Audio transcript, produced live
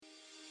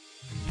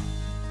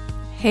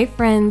Hey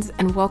friends,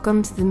 and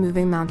welcome to the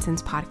Moving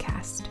Mountains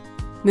podcast.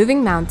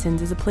 Moving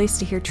Mountains is a place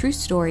to hear true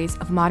stories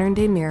of modern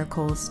day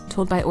miracles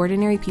told by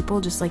ordinary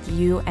people just like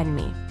you and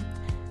me.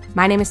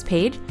 My name is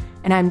Paige,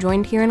 and I'm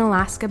joined here in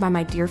Alaska by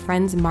my dear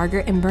friends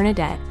Margaret and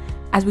Bernadette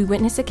as we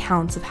witness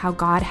accounts of how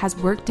God has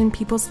worked in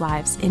people's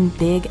lives in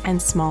big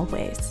and small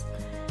ways.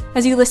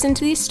 As you listen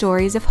to these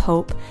stories of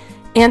hope,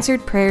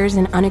 answered prayers,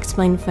 and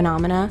unexplained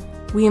phenomena,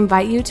 we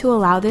invite you to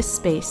allow this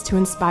space to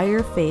inspire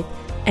your faith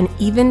and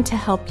even to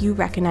help you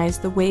recognize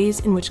the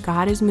ways in which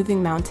God is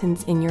moving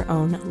mountains in your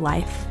own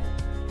life.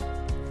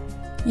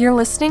 You're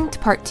listening to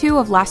part 2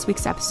 of last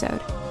week's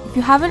episode. If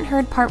you haven't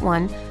heard part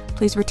 1,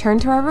 please return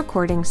to our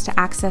recordings to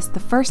access the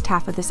first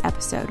half of this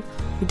episode.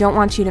 We don't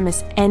want you to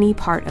miss any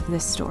part of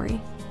this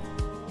story.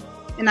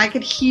 And I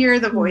could hear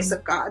the voice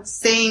of God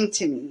saying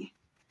to me,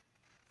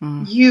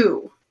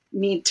 you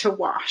need to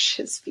wash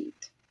his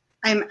feet.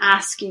 I'm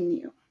asking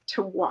you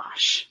to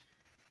wash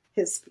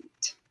his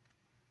feet.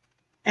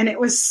 And it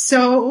was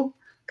so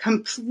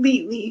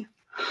completely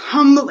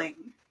humbling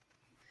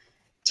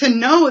to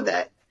know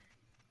that,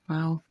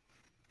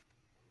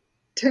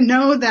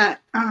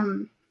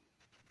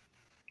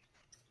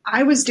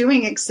 I was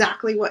doing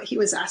exactly what he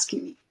was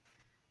asking me.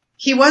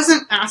 He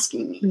wasn't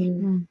asking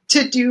me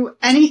to do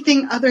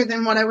anything other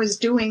than what I was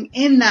doing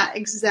in that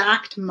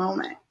exact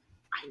moment.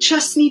 I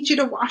just need you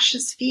to wash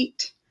his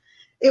feet.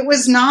 It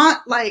was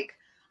not like,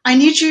 I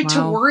need you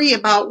to worry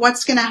about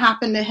what's going to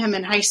happen to him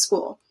in high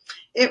school.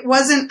 It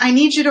wasn't, I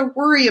need you to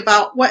worry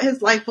about what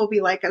his life will be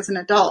like as an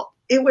adult.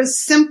 It was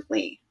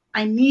simply,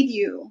 I need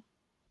you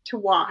to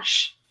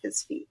wash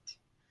his feet.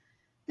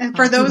 And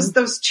for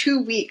those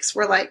 2 weeks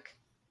were like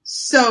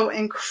so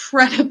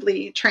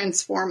incredibly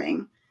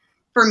transforming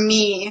for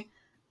me,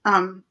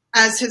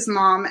 as his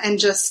mom, and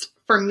just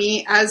for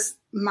me as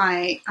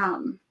my,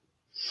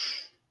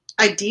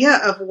 idea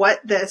of what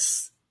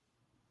this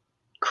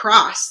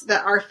cross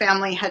that our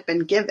family had been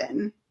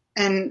given.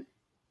 And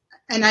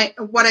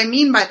what I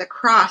mean by the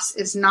cross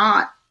is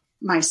not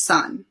my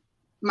son.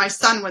 My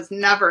son was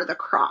never the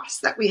cross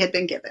that we had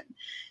been given.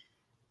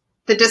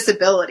 The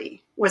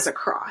disability was a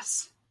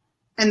cross.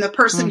 And the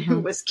person who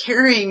was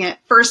carrying it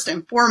first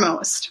and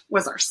foremost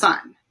was our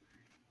son.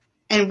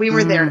 And we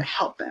were there to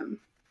help him.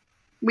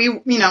 We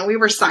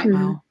were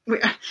Simon.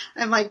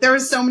 And like, there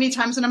was so many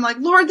times when I'm like,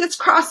 Lord, this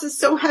cross is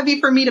so heavy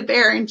for me to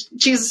bear. And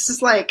Jesus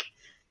is like,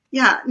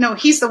 yeah, no,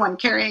 he's the one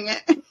carrying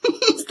it.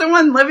 He's the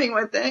one living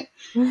with it.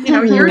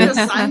 You're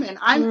just Simon.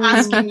 I'm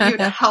asking you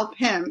to help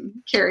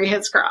him carry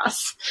his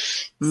cross.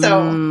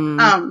 So,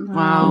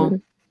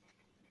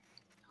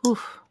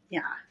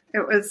 yeah,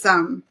 it was,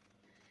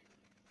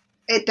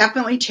 it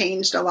definitely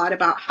changed a lot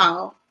about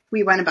how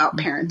we went about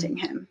parenting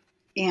him.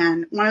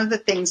 And one of the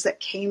things that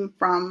came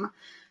from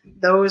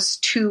those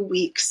 2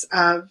 weeks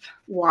of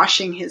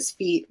washing his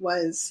feet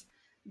was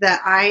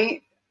that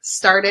I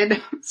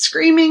started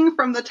screaming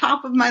from the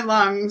top of my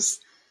lungs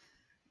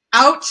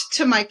out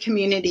to my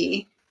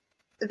community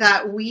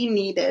that we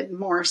needed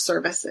more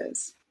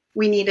services.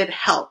 We needed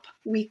help.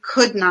 We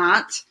could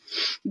not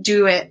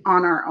do it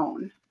on our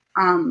own.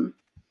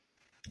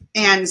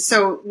 And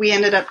so we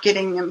ended up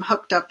getting him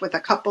hooked up with a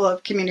couple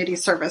of community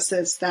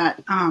services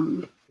that,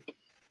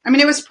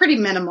 it was pretty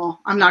minimal.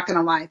 I'm not going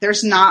to lie.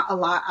 There's not a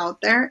lot out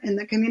there in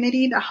the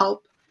community to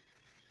help,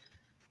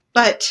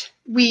 but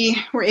we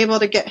were able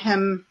to get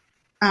him.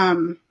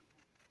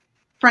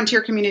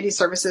 Frontier Community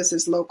Services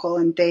is local,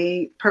 and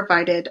they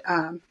provided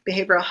a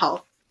behavioral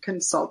health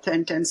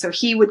consultant. And so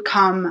he would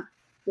come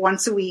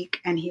once a week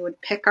and he would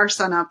pick our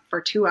son up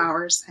for 2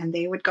 hours, and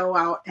they would go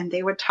out and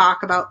they would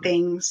talk about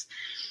things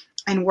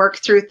and work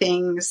through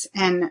things.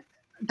 And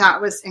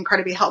that was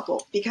incredibly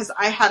helpful because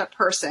I had a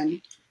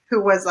person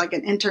who was like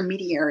an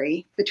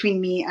intermediary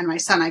between me and my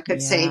son. I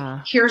could say,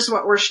 here's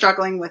what we're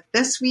struggling with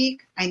this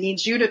week. I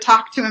need you to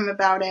talk to him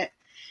about it.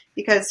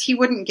 Because he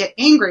wouldn't get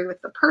angry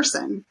with the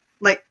person,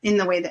 like in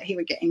the way that he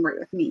would get angry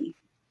with me.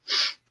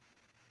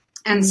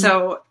 And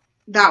so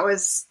that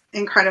was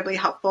incredibly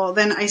helpful.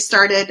 Then I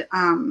started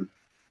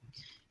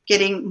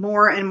getting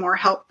more and more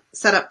help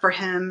set up for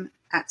him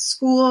at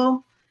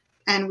school.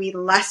 And we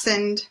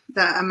lessened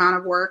the amount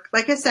of work.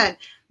 Like I said,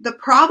 the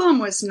problem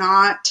was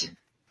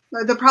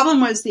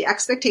the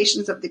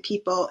expectations of the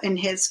people in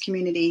his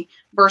community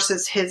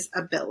versus his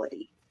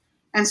ability.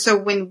 And so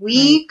when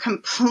we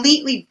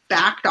completely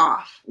backed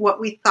off what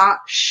we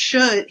thought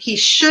he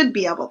should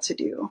be able to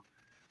do,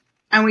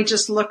 and we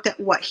just looked at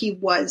what he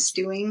was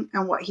doing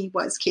and what he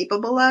was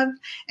capable of,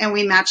 and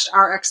we matched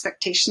our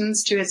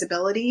expectations to his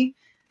ability,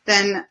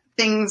 then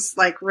things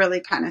like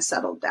really kind of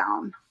settled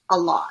down a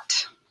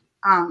lot.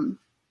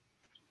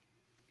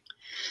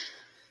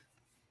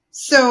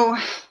 So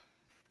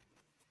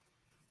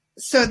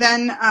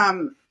then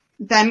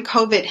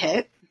COVID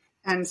hit.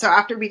 And so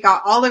after we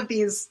got all of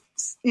these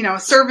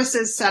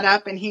services set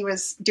up and he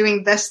was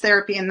doing this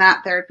therapy and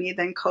that therapy,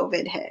 then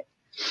COVID hit.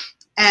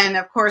 And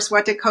of course,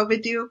 what did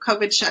COVID do?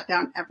 COVID shut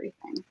down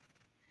everything.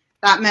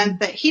 That meant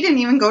that he didn't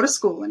even go to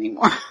school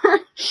anymore.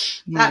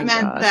 That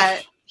meant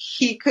that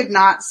he could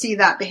not see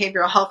that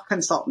behavioral health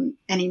consultant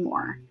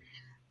anymore.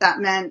 that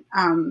meant,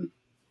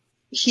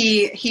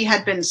 he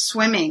had been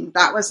swimming.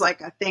 That was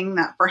like a thing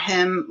that for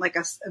him, like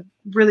a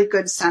really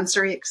good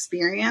sensory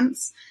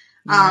experience,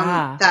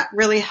 that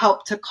really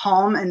helped to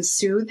calm and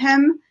soothe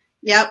him.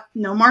 Yep.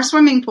 No more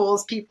swimming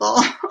pools, people.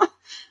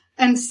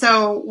 And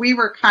so we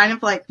were kind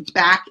of like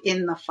back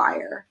in the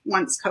fire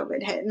once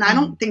COVID hit. And I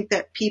don't think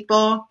that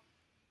people,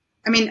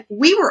 I mean,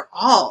 we were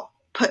all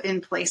put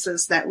in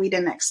places that we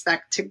didn't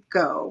expect to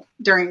go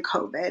during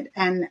COVID.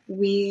 And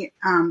we,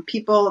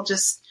 people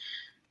just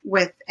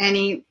with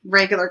any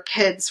regular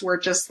kids were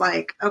just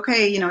like,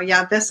 okay, you know,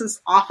 yeah, this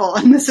is awful.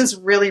 And this is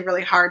really,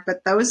 really hard.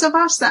 But those of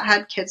us that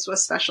had kids with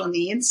special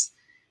needs,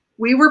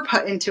 we were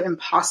put into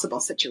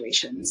impossible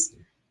situations.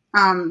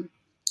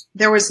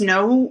 There was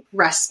no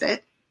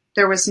respite.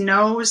 There was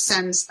no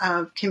sense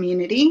of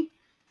community.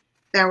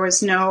 There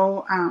was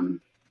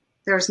nothing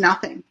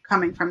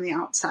coming from the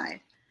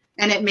outside.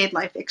 And it made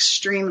life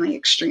extremely,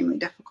 extremely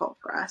difficult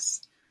for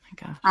us. Oh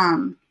my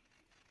gosh.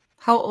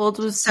 How old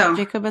was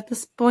Jacob at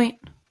this point?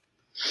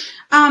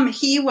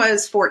 He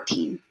was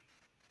 14.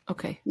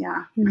 Okay.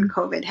 Yeah. When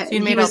COVID hit. So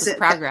you made all this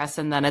progress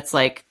and then it's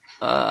like,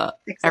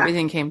 exactly.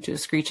 Everything came to a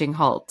screeching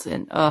halt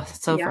and,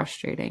 it's so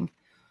frustrating.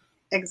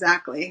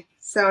 Exactly.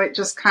 So it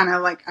just kind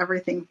of like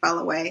everything fell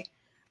away.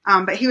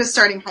 But he was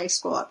starting high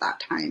school at that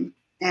time.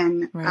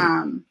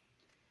 And,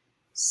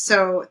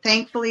 so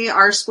thankfully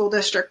our school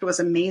district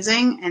was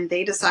amazing and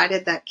they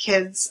decided that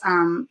kids,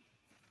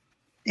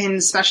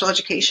 in special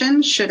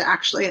education should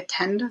actually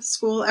attend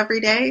school every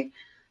day.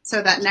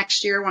 So that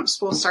next year, once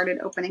school started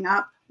opening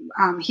up,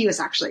 he was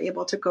actually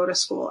able to go to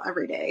school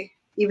every day,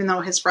 even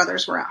though his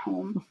brothers were at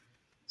home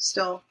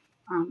still.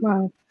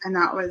 Wow. And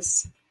that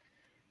was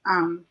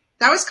kind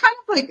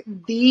of like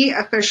the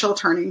official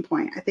turning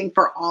point, I think,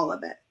 for all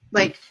of it.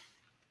 Like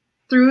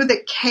through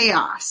the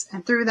chaos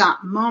and through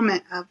that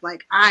moment of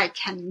like, I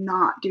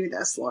cannot do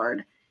this,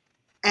 Lord.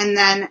 And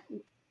then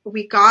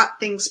we got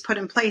things put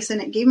in place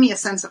and it gave me a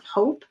sense of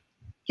hope,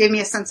 gave me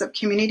a sense of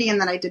community, and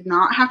that I did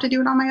not have to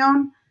do it on my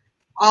own.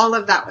 All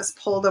of that was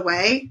pulled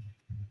away.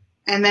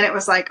 And then it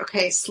was like,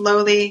 okay,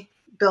 slowly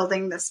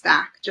building this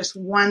back, just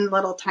one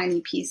little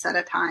tiny piece at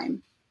a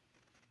time.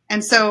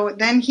 And so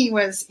then he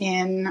was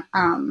in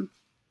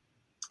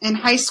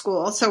high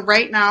school. So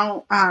right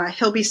now,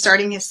 he'll be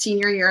starting his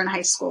senior year in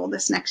high school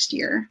this next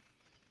year.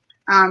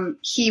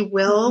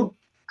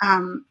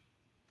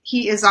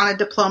 He is on a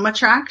diploma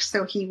track,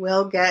 so he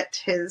will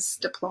get his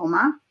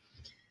diploma,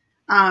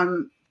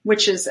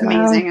 which is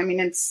amazing. Wow. I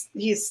mean,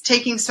 he's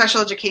taking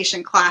special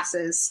education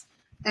classes,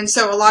 and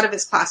so a lot of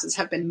his classes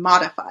have been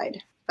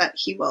modified, but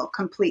he will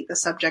complete the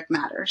subject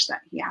matters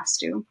that he has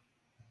to.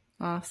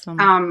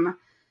 Awesome.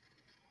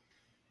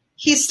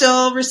 He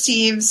still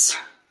receives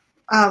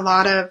a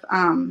lot of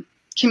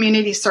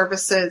community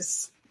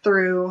services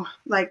through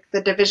like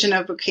the Division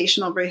of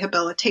Vocational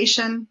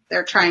Rehabilitation.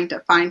 They're trying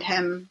to find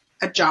him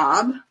a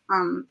job.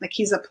 Like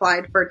he's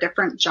applied for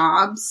different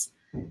jobs,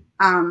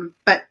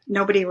 but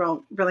nobody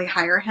will really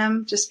hire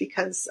him just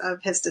because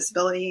of his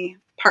disability,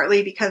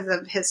 partly because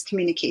of his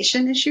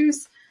communication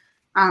issues,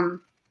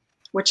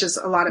 which is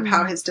a lot of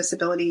how his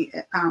disability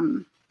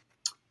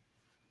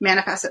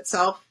manifests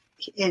itself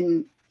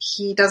in.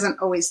 He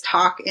doesn't always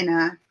talk in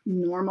a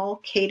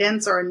normal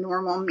cadence or a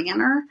normal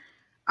manner.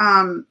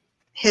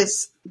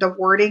 The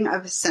wording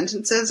of his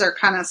sentences are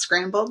kind of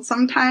scrambled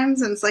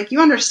sometimes. And it's like, you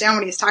understand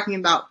what he's talking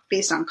about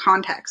based on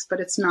context,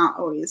 but it's not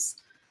always,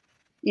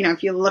 you know,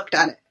 if you looked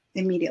at it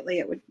immediately,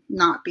 it would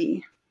not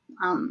be,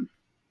 I don't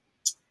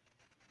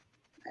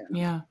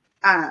know.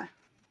 Yeah.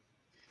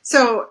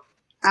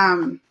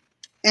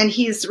 And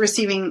he's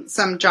receiving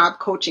some job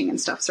coaching and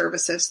stuff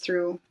services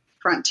through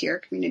Frontier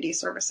Community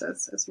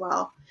Services as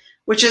well,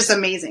 which is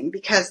amazing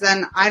because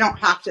then I don't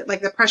have to,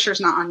 like, the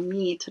pressure's not on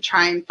me to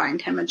try and find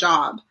him a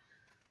job.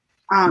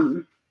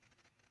 And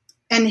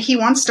he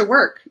wants to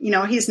work, you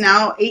know, he's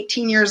now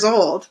 18 years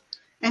old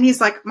and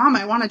he's like, Mom,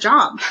 I want a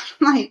job.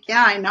 I'm like,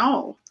 yeah, I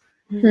know.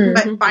 Mm-hmm.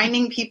 But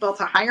finding people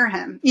to hire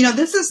him, you know,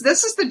 this is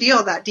the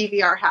deal that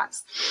DVR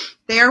has.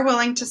 They are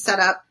willing to set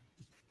up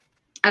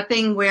a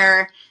thing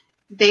where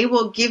they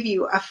will give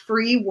you a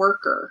free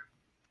worker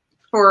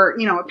for,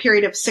 you know, a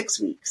period of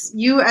 6 weeks.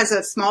 You as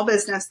a small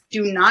business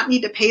do not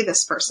need to pay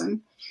this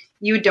person.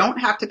 You don't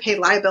have to pay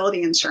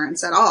liability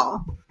insurance at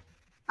all.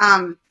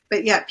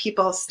 But yet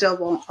people still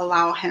won't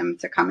allow him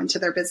to come into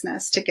their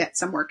business to get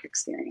some work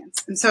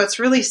experience. And so it's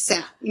really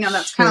sad. You know,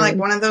 that's kind of like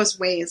one of those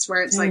ways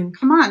where it's like,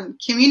 come on,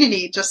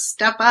 community, just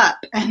step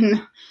up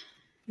and,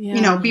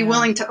 you know, be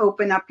willing to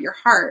open up your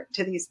heart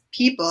to these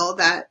people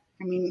that,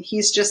 I mean,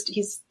 he's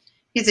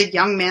a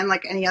young man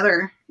like any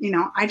other, you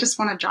know, I just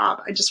want a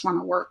job. I just want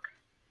to work.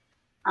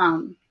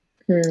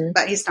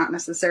 But he's not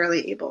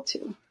necessarily able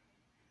to.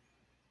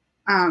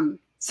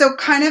 So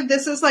kind of,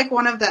 this is like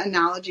one of the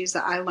analogies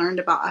that I learned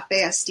about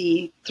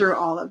FASD through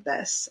all of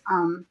this.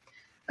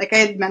 Like I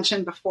had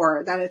mentioned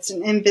before, that it's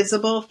an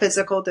invisible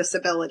physical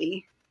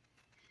disability.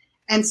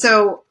 And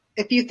so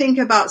if you think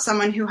about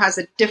someone who has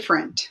a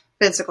different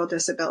physical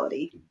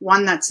disability,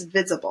 one that's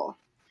visible,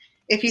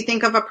 if you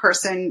think of a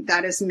person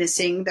that is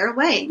missing their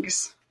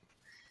legs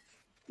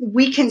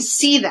we can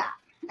see that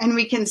and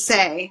we can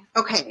say,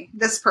 okay,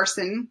 this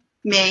person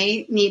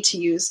may need to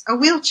use a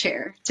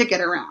wheelchair to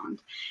get around.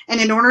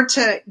 And in order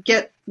to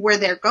get where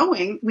they're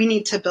going, we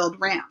need to build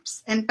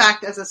ramps. In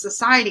fact, as a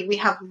society, we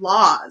have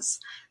laws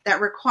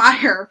that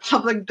require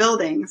public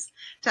buildings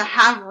to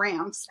have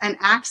ramps and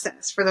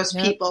access for those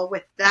people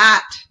with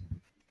that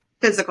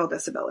physical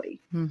disability.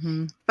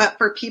 Mm-hmm. But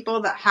for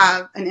people that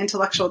have an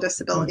intellectual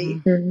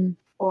disability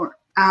or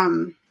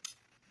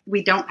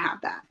we don't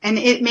have that. And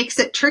it makes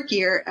it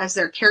trickier as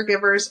their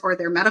caregivers or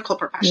their medical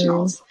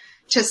professionals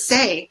to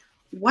say,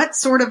 what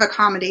sort of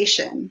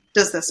accommodation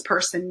does this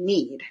person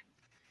need?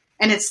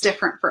 And it's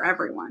different for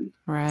everyone.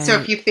 Right. So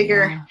if you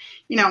figure,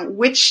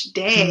 which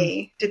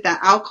day did that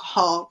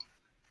alcohol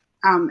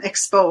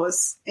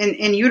expose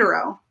in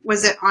utero?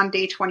 Was it on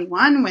day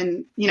 21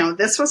 when,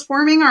 this was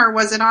forming, or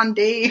was it on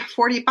day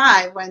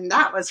 45 when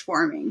that was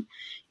forming?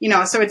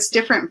 So it's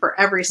different for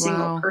every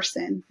single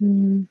person.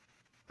 Mm-hmm.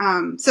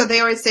 So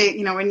they always say,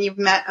 when you've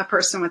met a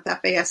person with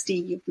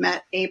FASD, you've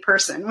met a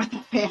person with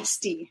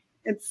FASD.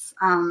 It's,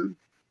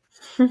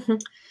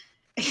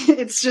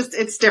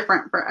 it's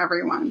different for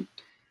everyone.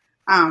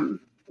 And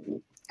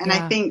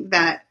I think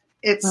that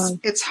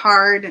it's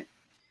hard.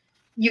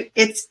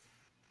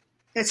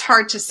 It's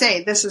hard to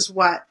say this is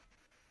what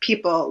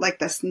people like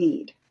this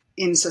need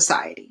in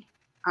society.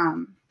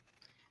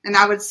 And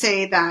I would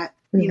say that,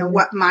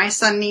 what my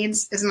son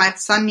needs is my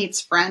son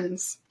needs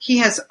friends. He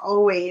has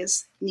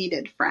always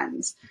needed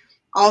friends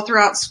all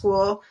throughout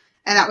school.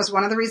 And that was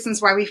one of the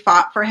reasons why we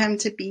fought for him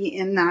to be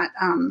in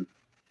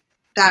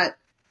that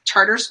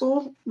charter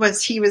school.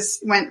 Was he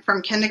went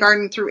from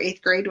kindergarten through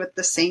 8th grade with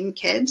the same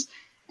kids,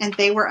 and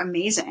they were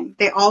amazing.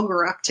 They all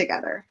grew up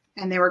together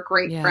and they were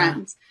great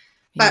friends.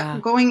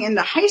 But going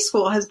into high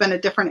school has been a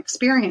different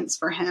experience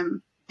for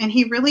him. And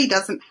he really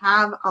doesn't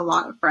have a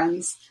lot of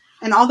friends.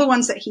 And all the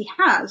ones that he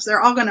has,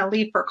 they're all going to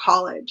leave for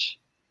college.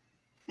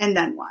 And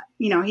then what?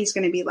 He's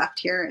going to be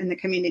left here in the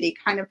community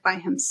kind of by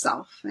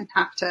himself and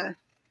have to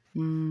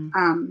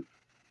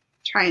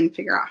try and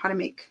figure out how to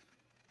make,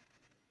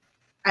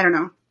 I don't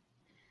know.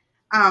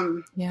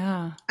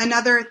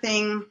 Another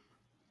thing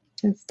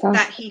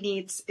that he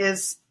needs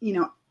is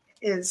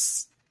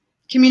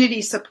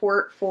community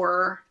support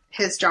for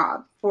his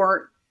job,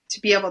 to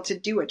be able to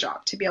do a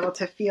job, to be able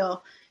to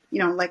feel,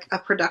 like a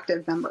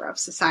productive member of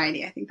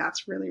society. I think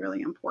that's really,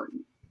 really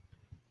important.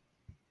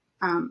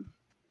 I'm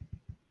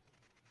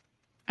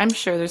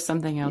sure there's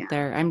something out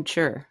there. I'm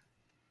sure.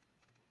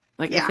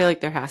 I feel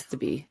like there has to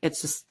be.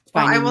 It's just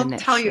finding the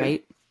niche,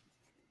 right?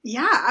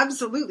 Yeah,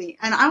 absolutely.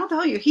 And I will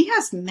tell you, he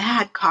has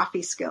mad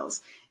coffee skills.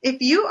 If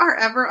you are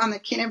ever on the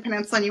Kenai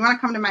Peninsula and you want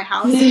to come to my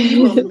house,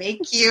 he will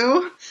make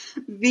you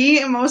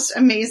the most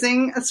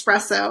amazing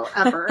espresso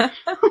ever.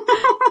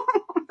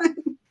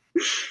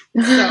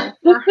 So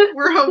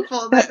we're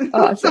hopeful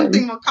that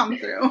something will come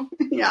through.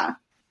 Yeah.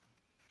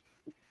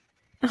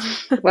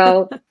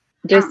 Well,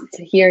 just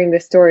hearing the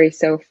story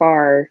so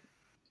far,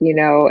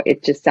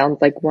 it just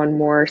sounds like one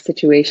more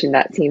situation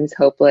that seems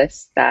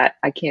hopeless that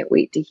I can't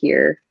wait to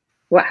hear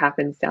what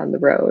happens down the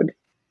road,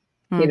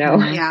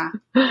 Yeah,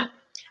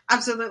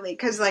 absolutely.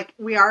 Cause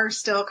we are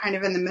still kind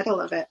of in the middle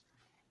of it.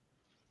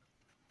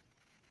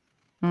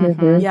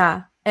 Mm-hmm.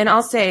 Yeah. And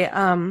I'll say,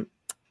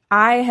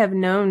 I have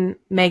known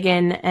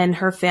Megan and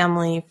her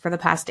family for the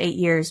past 8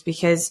 years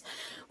because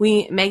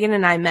Megan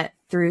and I met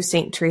through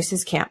St.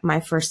 Teresa's camp my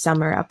first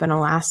summer up in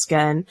Alaska,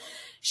 and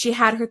she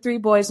had her 3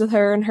 boys with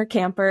her in her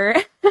camper,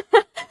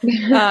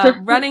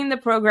 running the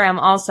program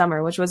all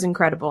summer, which was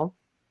incredible.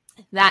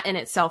 That in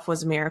itself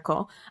was a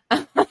miracle.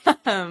 But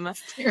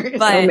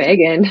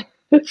Megan,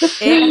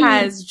 it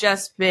has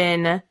just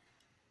been,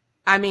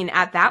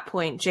 at that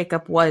point,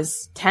 Jacob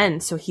was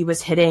 10. So he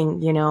was hitting,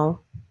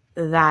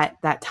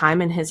 that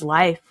time in his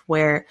life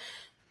where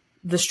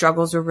the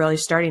struggles were really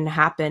starting to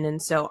happen.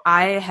 And so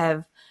I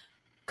have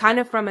kind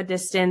of from a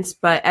distance,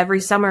 but every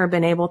summer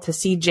been able to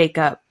see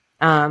Jacob,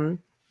 and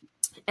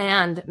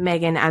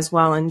Megan as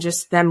well, and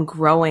just them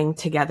growing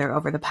together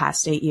over the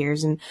past 8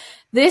 years. And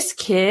this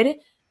kid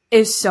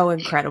is so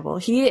incredible.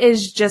 He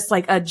is just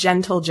like a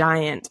gentle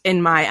giant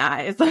in my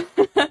eyes.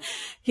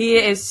 He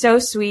is so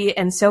sweet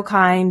and so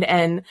kind.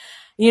 And,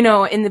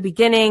 in the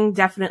beginning,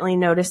 definitely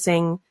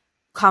noticing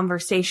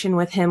conversation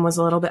with him was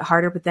a little bit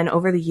harder. But then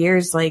over the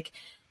years,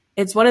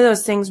 it's one of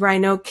those things where I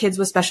know kids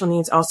with special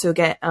needs also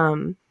get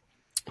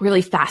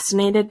really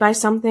fascinated by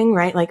something,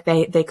 right?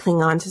 They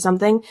cling on to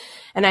something.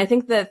 And I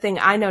think the thing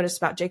I noticed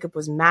about Jacob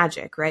was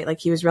magic, right?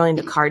 He was really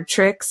into card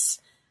tricks.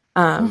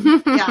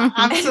 Yeah,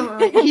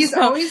 absolutely. He's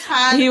always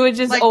had. He would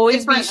just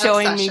always be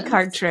showing me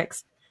card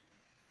tricks.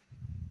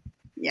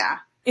 Yeah.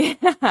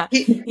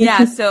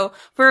 Yeah. So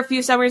for a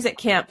few summers at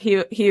camp,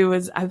 I'd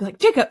be like,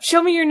 Jacob,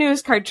 show me your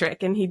newest card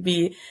trick. And he'd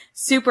be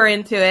super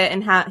into it.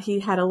 And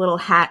he had a little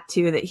hat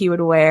too that he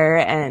would wear.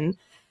 And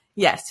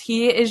yes,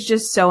 he is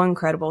just so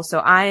incredible. So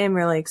I am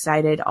really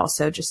excited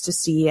also just to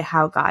see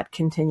how God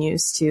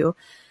continues to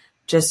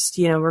just,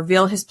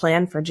 reveal his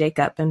plan for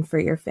Jacob and for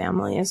your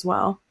family as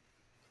well.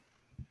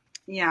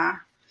 Yeah.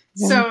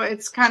 So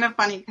it's kind of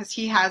funny because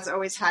he has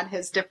always had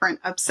his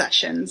different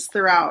obsessions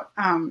throughout,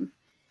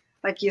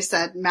 like you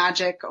said,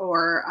 magic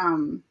or,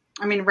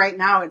 I mean, right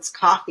now it's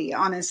coffee,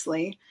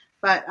 honestly,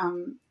 but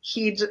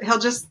he'll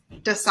just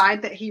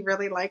decide that he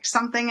really likes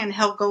something and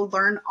he'll go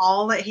learn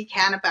all that he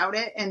can about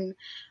it. And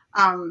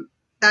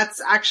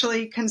that's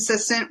actually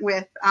consistent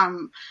with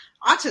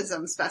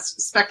autism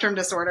spectrum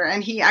disorder.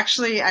 And he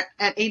actually, at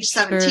age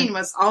 17,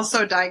 was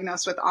also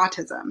diagnosed with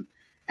autism.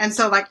 And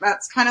so like,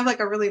 that's kind of like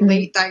a really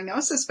late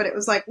diagnosis, but it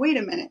was like, wait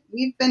a minute,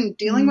 we've been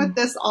dealing with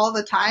this all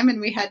the time and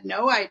we had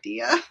no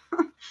idea.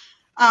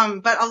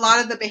 But a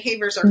lot of the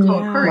behaviors are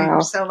co-occurring.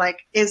 Wow. So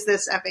like, is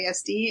this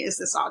FASD? Is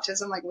this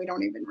autism? Like, we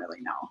don't even really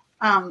know.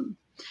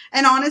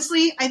 And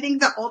honestly, I think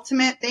the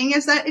ultimate thing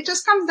is that it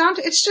just comes down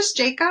to, it's just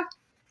Jacob.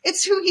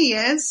 It's who he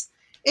is.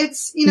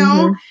 It's, you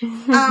know,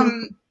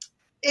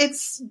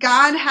 it's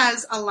God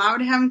has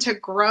allowed him to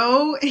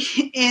grow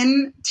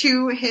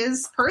into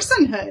his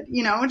personhood,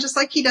 you know, just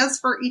like he does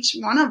for each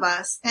one of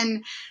us.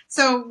 And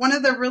so one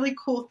of the really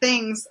cool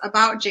things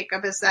about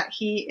Jacob is that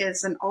he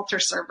is an altar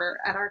server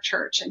at our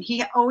church. And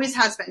he always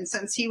has been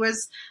since he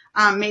was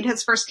made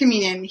his first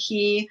communion.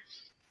 He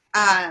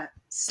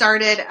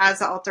started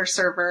as an altar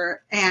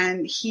server,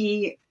 and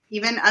he,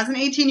 even as an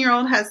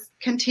 18-year-old, has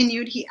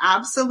continued. He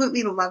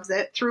absolutely loves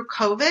it. Through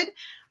COVID,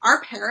 our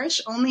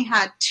parish only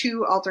had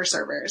 2 altar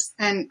servers,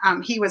 and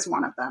he was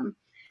one of them.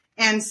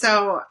 And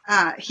so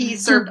he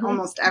served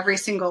almost every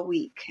single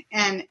week.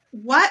 And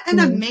what an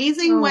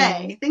amazing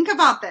way. Think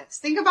about this.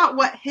 Think about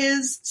what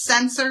his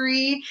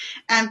sensory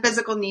and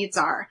physical needs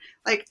are.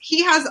 Like,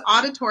 he has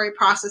auditory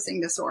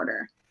processing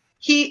disorder.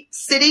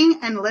 Sitting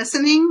and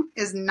listening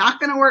is not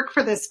going to work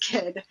for this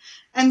kid.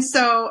 And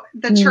so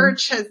the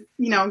church has,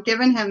 you know,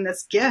 given him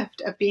this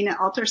gift of being an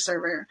altar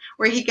server,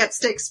 where he gets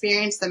to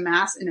experience the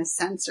Mass in a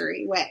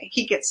sensory way.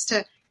 He gets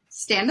to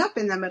stand up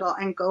in the middle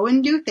and go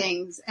and do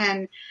things.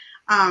 And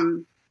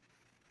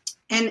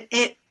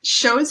it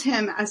shows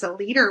him as a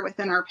leader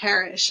within our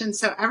parish. And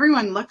so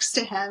everyone looks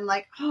to him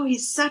like, oh,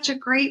 he's such a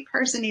great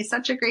person. He's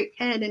such a great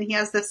kid. And he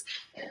has this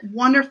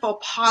wonderful,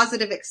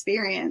 positive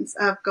experience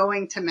of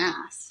going to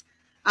Mass.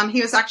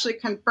 He was actually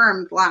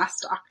confirmed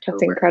last October.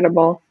 That's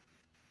incredible.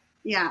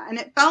 Yeah. And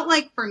it felt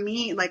like, for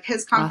me, like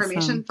his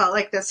confirmation felt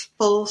like this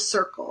full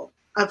circle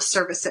of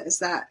services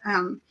that,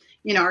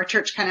 you know, our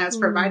church kind of has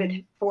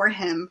provided for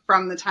him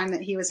from the time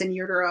that he was in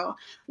utero,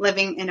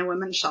 living in a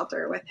women's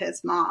shelter with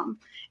his mom.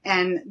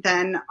 And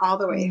then all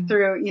the way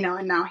through, you know,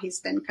 and now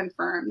he's been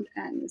confirmed.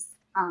 And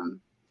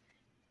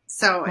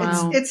so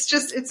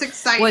it's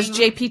exciting. Was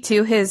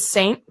JP2 his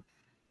saint?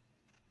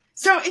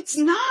 So it's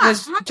not.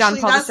 Was John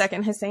Paul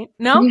II his saint?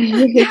 No?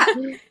 Yeah,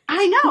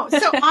 I know.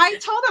 So I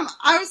told him,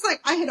 I was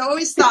like, I had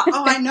always thought,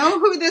 oh, I know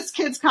who this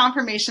kid's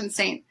confirmation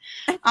saint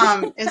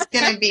is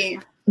going to be.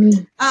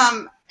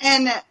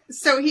 And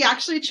so he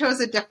actually chose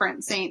a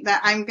different saint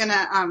that I'm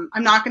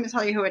not going to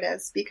tell you who it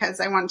is,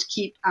 because I want to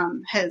keep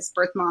his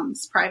birth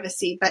mom's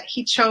privacy. But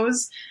he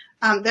chose,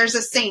 there's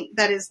a saint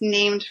that is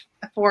named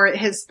for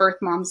his birth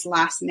mom's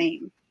last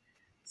name.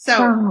 So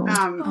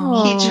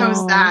he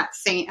chose that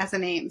saint as a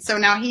name. So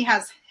now he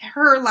has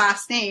her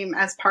last name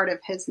as part of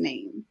his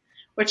name,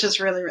 which is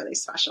really, really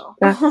special.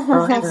 And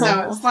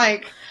so it's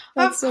like,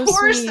 That's of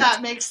course sweet.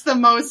 That makes the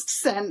most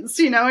sense,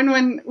 you know? And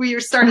when we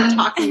started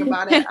talking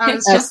about it, I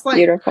was just like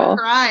beautiful.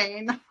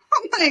 Crying. I'm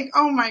like,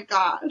 oh my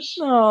gosh.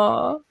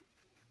 Aww.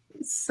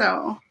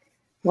 So.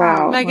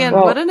 Wow. Megan,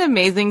 what an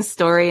amazing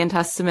story and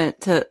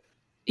testament to,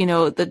 you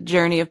know, the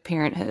journey of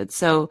parenthood.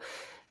 So,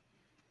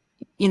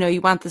 you know,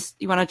 you want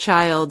a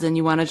child and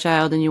you want a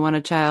child and you want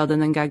a child,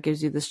 and then God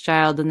gives you this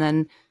child. And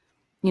then,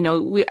 you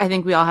know, I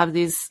think we all have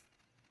these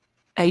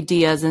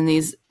ideas and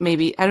these,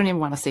 maybe, I don't even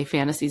want to say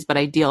fantasies, but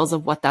ideals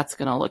of what that's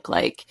going to look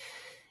like.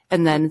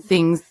 And then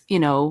things, you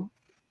know,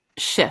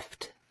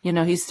 shift. You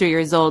know, he's 3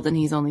 years old and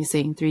he's only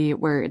saying 3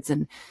 words.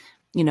 And,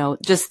 you know,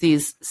 just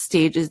these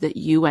stages that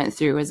you went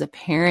through as a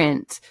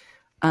parent.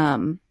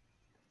 I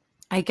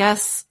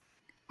guess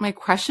my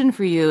question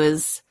for you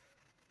is,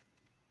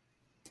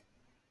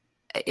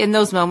 in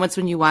those moments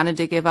when you wanted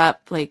to give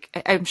up, like,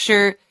 I'm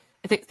sure,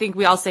 I think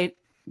we all say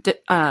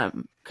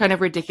kind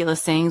of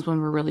ridiculous things when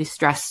we're really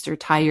stressed or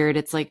tired.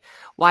 It's like,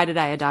 why did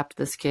I adopt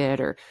this kid?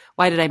 Or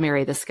why did I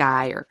marry this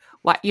guy? Or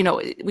what, you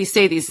know, we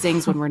say these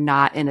things when we're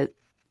not in a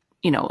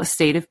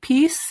state of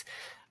peace.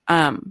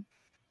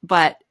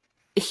 But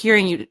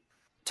hearing you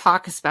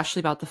talk, especially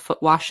about the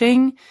foot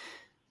washing,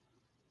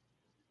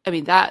 I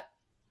mean, that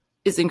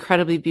is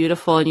incredibly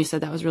beautiful. And you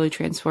said that was really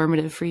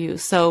transformative for you.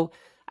 So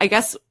I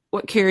guess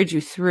what carried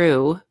you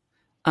through,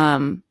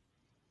 and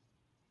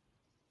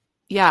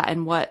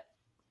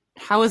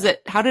how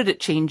did it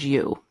change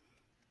you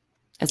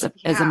as a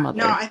mother?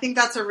 No, I think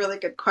that's a really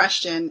good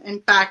question.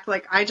 In fact,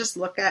 like, I just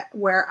look at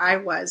where I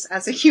was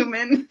as a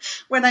human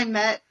when I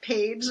met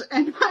Paige,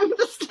 and I'm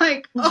just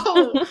like,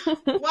 oh,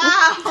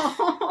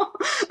 wow.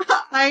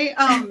 I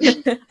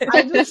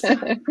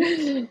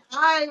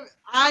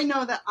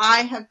know that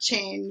I have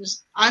changed.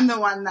 I'm the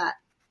one that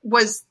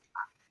was,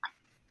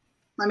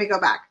 let me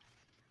go back.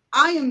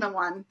 I am the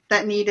one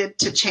that needed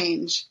to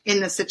change in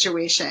the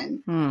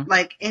situation.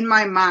 Like in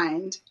my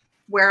mind,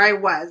 where I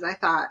was, I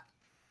thought,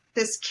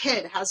 this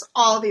kid has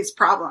all these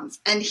problems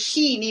and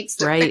he needs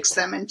to fix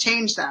them and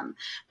change them.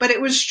 But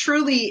it was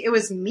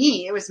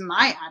me. It was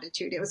my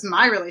attitude. It was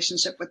my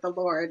relationship with the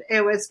Lord.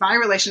 It was my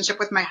relationship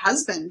with my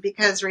husband,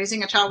 because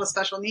raising a child with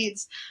special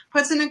needs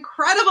puts an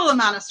incredible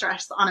amount of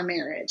stress on a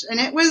marriage. And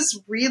it was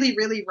really,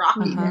 really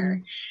rocky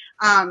there.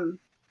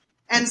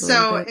 And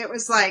so it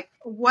was like,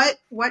 what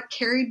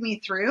carried me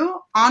through?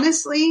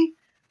 Honestly,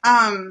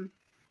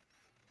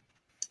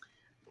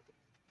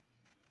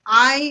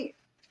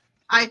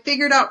 I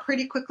figured out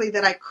pretty quickly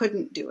that I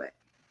couldn't do it.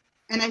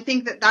 And I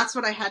think that that's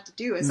what I had to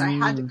do, is I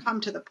had to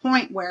come to the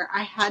point where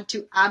I had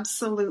to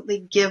absolutely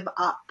give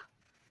up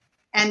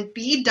and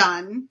be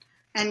done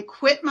and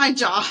quit my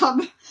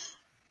job.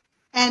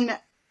 And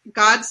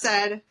God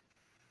said,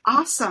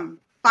 awesome.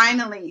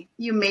 Finally,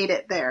 you made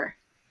it there.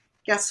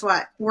 Guess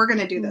what? We're going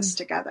to do this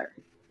together.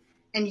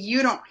 And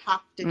you don't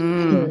have to do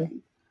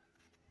anything.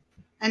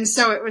 And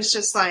so it was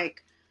just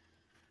like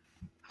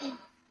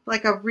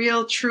a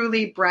real,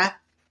 truly breath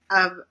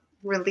of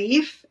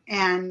relief,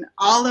 and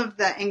all of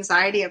the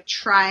anxiety of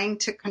trying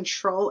to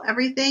control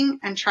everything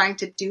and trying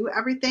to do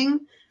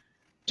everything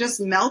just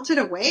melted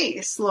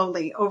away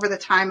slowly over the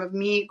time of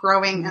me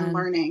growing and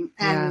learning.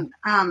 And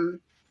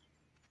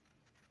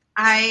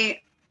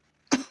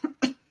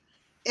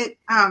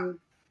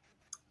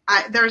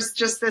there's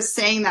just this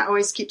saying that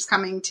always keeps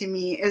coming to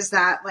me, is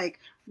that like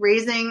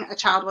raising a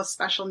child with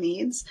special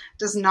needs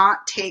does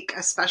not take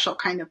a special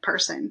kind of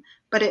person,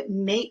 but it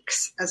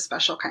makes a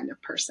special kind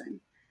of person.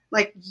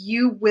 Like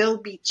you will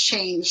be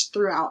changed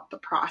throughout the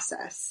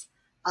process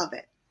of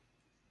it.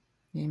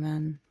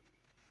 Amen.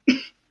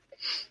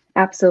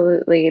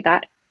 Absolutely.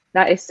 That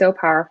is so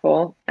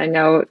powerful. I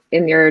know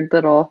in your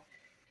little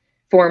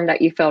form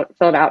that you filled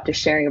out to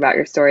sharing about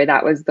your story,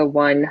 that was the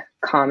one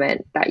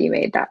comment that you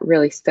made that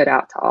really stood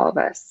out to all of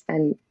us.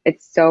 And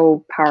it's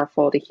so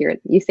powerful to hear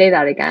you say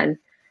that again.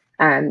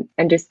 And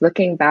just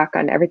looking back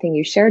on everything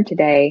you shared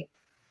today,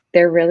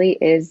 there really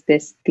is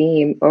this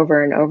theme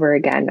over and over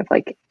again of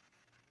like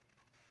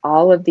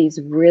all of these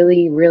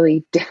really,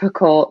 really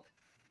difficult,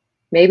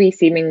 maybe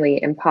seemingly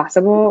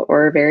impossible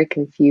or very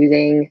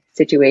confusing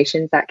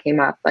situations that came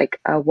up, like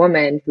a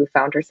woman who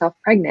found herself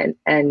pregnant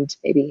and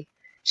maybe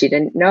she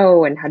didn't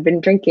know and had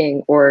been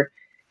drinking, or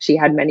she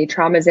had many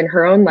traumas in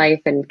her own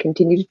life and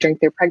continued to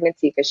drink through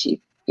pregnancy because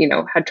she,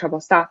 had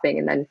trouble stopping,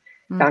 and then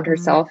found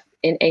herself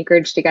in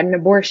Anchorage to get an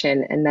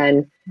abortion. And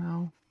then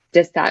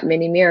just that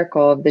mini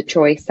miracle of the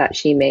choice that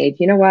she made,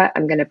 you know what,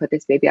 I'm going to put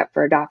this baby up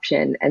for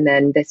adoption. And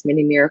then this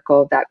mini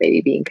miracle of that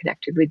baby being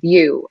connected with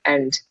you,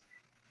 and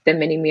the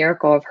mini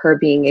miracle of her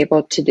being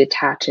able to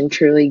detach and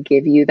truly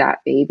give you that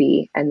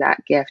baby and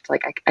that gift.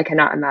 Like I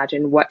cannot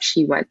imagine what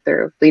she went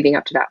through leading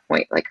up to that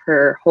point. Like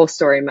her whole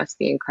story must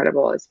be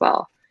incredible as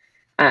well.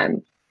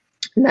 And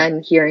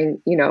then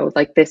hearing,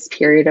 like this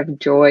period of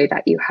joy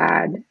that you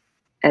had,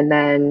 and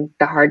then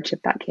the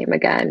hardship that came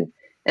again.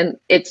 And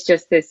it's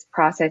just this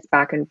process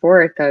back and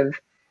forth of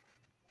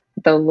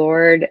the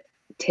Lord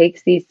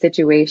takes these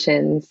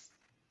situations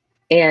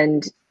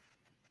and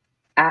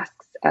asks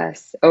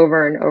us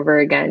over and over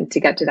again to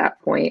get to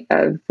that point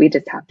of we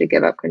just have to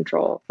give up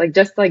control. Like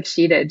just like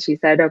she did, she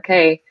said,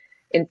 okay,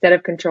 instead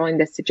of controlling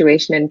this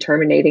situation and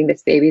terminating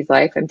this baby's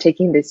life, I'm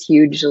taking this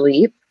huge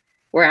leap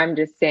where I'm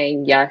just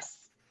saying yes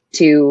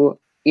to,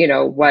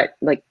 what,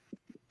 like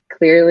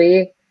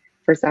clearly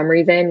for some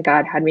reason,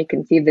 God had me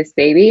conceive this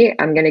baby.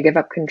 I'm going to give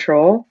up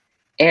control.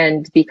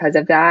 And because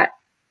of that,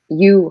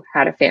 you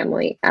had a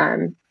family.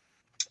 And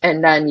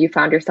then you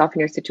found yourself in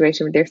your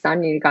situation with your son,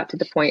 and you got to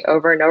the point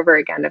over and over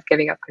again of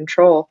giving up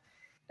control.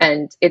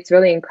 And it's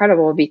really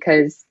incredible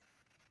because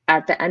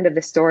at the end of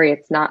the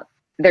story,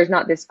 there's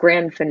not this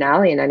grand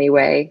finale in any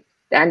way.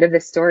 The end of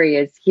the story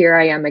is, here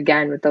I am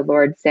again with the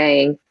Lord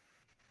saying,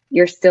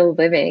 you're still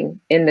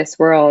living in this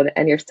world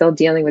and you're still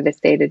dealing with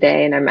this day to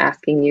day. And I'm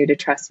asking you to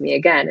trust me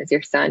again as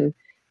your son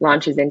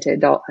launches into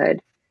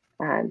adulthood.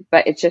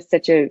 But it's just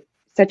such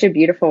a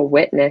beautiful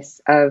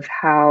witness of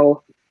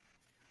how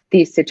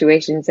these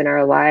situations in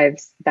our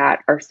lives that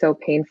are so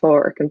painful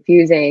or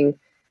confusing,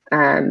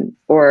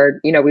 or,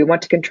 we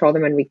want to control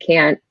them and we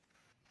can't,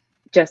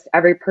 just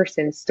every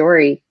person's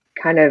story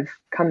kind of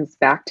comes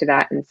back to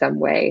that in some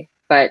way.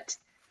 But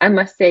I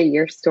must say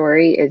your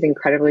story is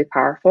incredibly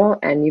powerful,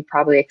 and you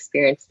probably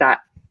experienced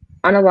that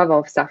on a level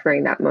of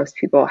suffering that most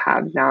people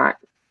have not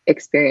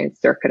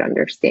experienced or could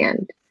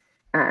understand.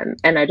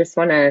 And I just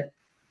want to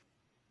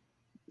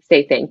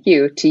say thank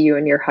you to you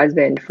and your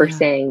husband for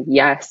saying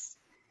yes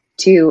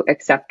to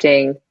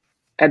accepting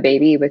a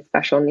baby with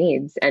special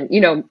needs. And,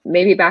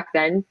 maybe back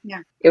then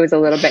it was a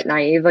little bit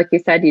naive. Like you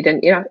said, you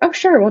didn't, oh,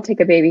 sure, we'll take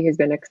a baby who's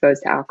been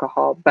exposed to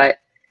alcohol. But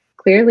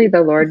clearly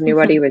the Lord knew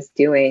what he was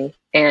doing.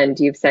 And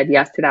you've said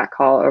yes to that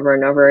call over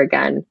and over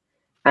again.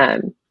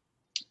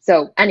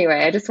 So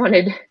anyway, I just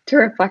wanted to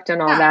reflect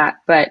on all that.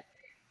 But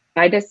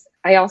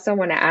I also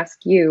want to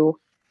ask you,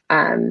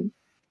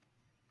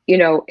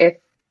 if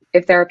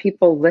if there are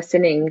people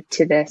listening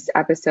to this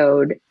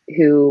episode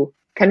who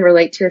can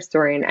relate to your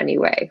story in any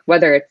way,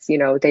 whether it's,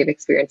 they've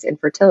experienced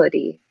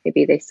infertility,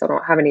 maybe they still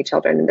don't have any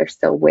children and they're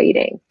still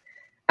waiting,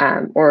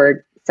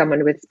 or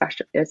someone with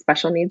a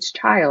special needs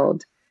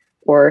child,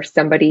 or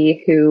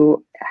somebody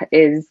who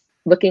is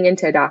looking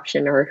into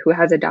adoption or who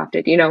has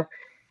adopted,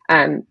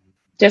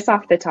 just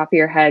off the top of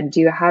your head, do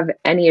you have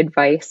any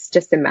advice,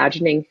 just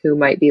imagining who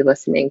might be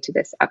listening to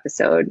this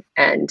episode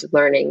and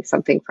learning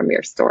something from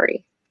your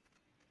story?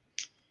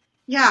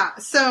 Yeah.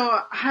 So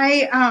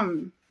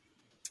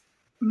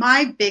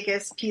my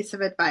biggest piece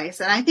of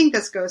advice, and I think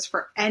this goes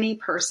for any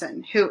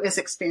person who is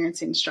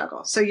experiencing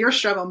struggle. So your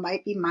struggle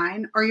might be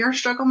mine, or your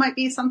struggle might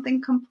be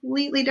something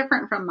completely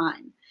different from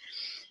mine.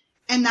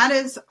 And that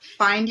is,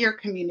 find your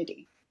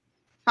community.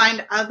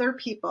 Find other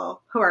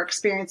people who are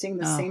experiencing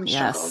the same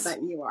struggle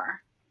that you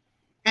are.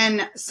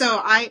 And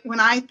so when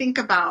I think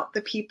about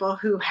the people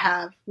who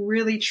have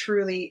really,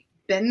 truly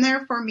been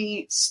there for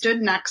me,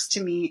 stood next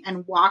to me,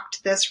 and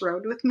walked this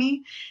road with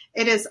me,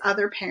 it is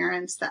other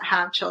parents that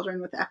have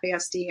children with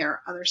FASD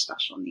or other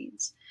special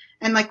needs.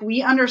 And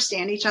we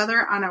understand each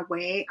other on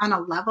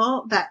a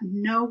level that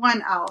no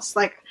one else,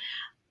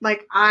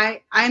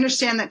 I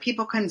understand that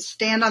people can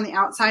stand on the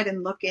outside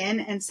and look in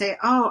and say,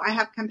 oh, I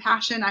have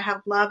compassion, I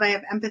have love, I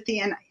have empathy,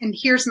 and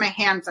here's my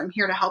hands, I'm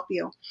here to help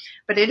you.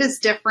 But it is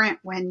different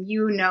when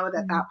you know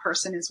that that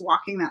person is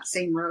walking that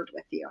same road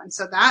with you. And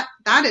so that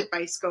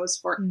advice goes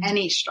for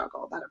any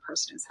struggle that a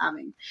person is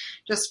having.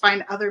 Just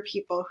find other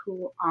people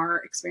who are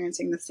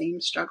experiencing the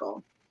same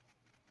struggle.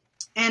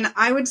 And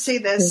I would say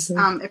this,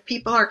 if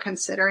people are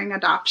considering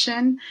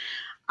adoption,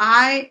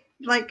 I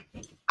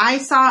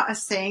saw a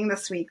saying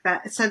this week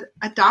that it said,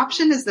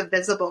 adoption is the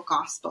visible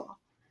gospel.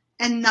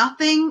 And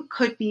nothing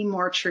could be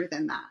more true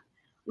than that.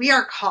 We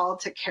are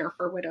called to care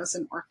for widows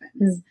and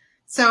orphans.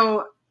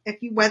 So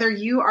whether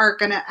you're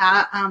going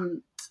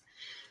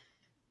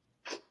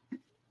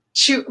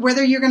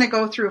to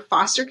go through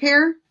foster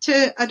care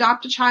to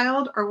adopt a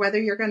child, or whether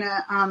you're going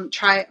to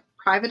try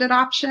private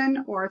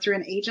adoption or through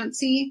an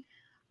agency,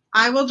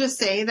 I will just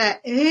say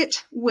that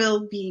it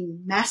will be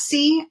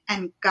messy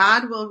and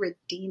God will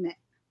redeem it.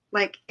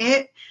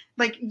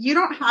 You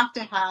don't have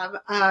to have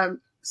a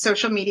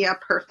social media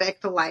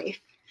perfect life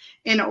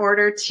in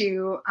order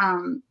to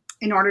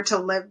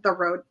live the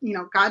road.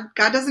 God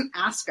doesn't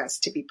ask us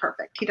to be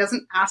perfect. He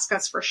doesn't ask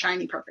us for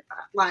shiny, perfect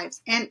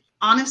lives. And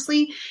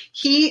honestly,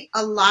 he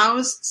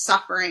allows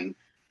suffering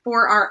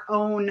for our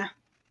own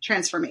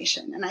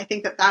transformation. And I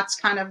think that that's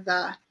kind of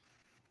the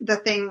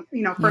thing,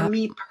 for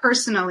me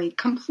personally,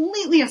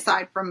 completely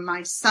aside from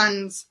my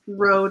son's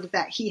road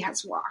that he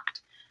has walked.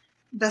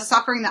 The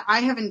suffering that I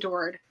have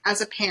endured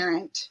as a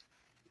parent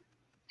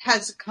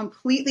has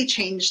completely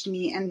changed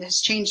me and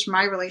has changed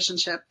my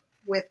relationship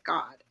with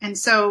God. And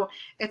so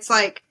it's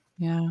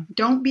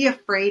don't be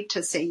afraid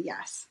to say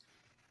yes.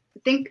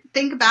 Think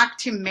back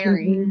to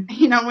Mary,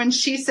 when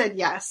she said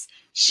yes,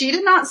 she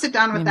did not sit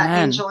down with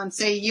that angel and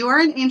say, you are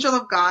an angel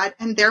of God,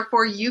 and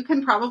therefore you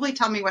can probably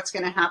tell me what's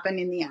going to happen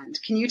in the end.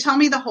 Can you tell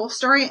me the whole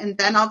story? And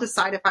then I'll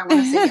decide if I want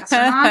to say yes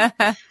or not.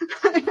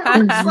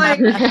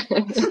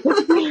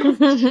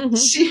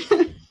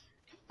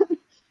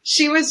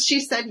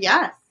 She said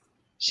yes.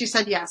 She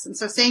said yes. And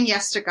so saying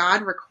yes to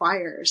God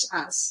requires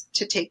us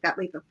to take that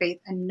leap of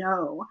faith and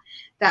know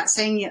that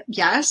saying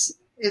yes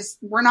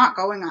we're not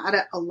going at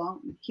it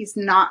alone. He's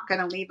not going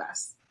to leave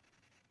us.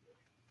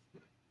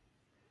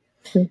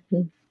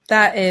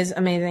 That is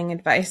amazing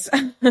advice.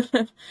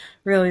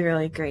 Really,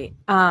 really great.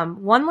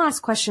 One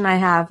last question I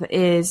have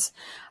is,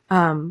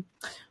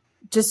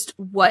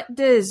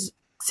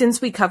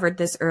 since we covered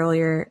this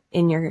earlier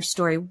in your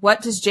story,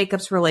 what does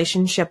Jacob's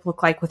relationship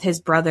look like with his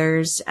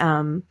brothers,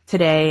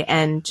 today,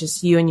 and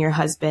just you and your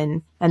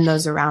husband and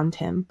those around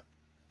him?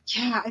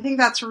 Yeah, I think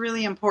that's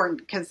really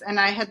important and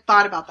I had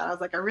thought about that. I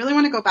was like, I really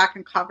want to go back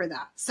and cover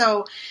that.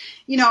 So,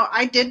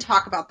 I did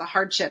talk about the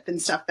hardship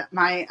and stuff that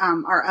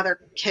our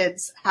other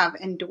kids have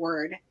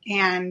endured.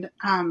 And,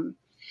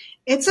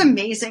 it's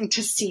amazing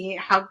to see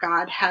how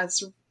God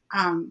has,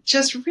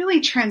 just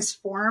really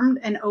transformed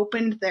and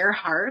opened their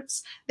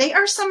hearts. They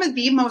are some of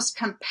the most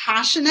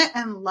compassionate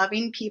and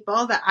loving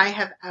people that I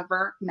have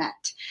ever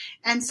met.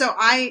 And so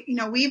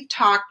we've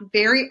talked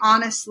very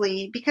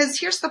honestly, because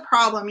here's the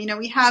problem.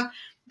 We have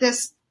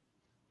this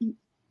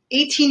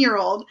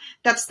 18-year-old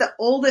that's the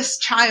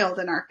oldest child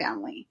in our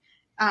family,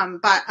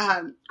 but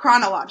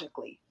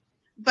chronologically,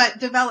 but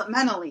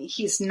developmentally,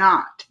 he's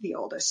not the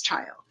oldest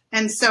child.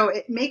 And so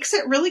it makes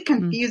it really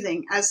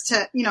confusing as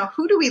to,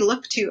 who do we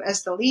look to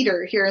as the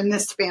leader here in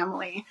this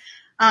family?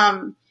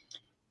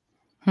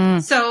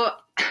 So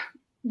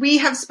we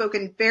have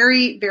spoken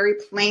very, very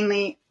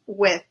plainly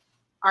with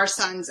our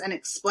sons and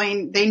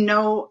explained, they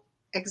know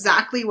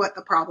exactly what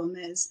the problem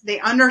is.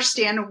 They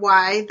understand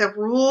why the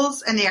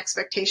rules and the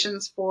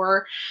expectations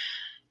for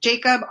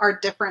Jacob are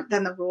different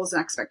than the rules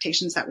and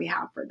expectations that we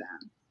have for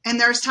them. And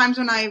there's times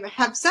when I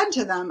have said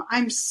to them,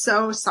 I'm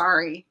so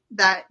sorry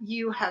that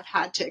you have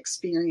had to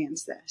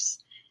experience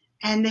this.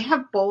 And they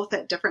have both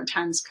at different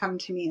times come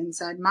to me and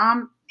said,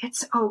 Mom,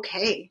 it's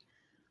okay.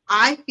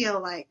 I feel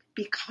like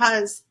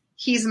because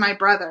he's my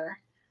brother,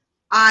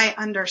 I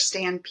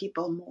understand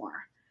people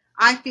more.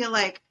 I feel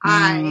like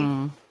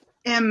I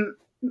am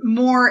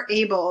more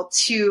able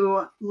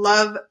to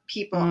love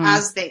people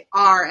as they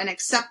are and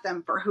accept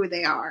them for who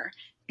they are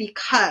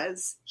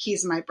because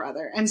he's my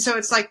brother. And so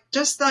it's like,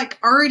 just like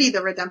already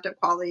the redemptive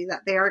quality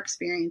that they are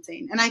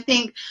experiencing. And I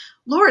think,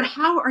 Lord,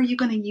 how are you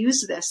going to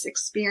use this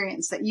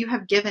experience that you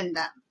have given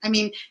them? I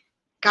mean,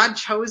 God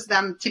chose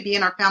them to be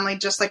in our family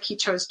just like he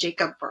chose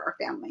Jacob for our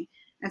family.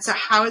 And so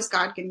how is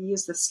God going to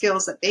use the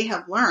skills that they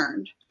have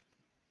learned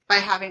by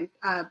having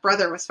a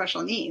brother with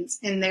special needs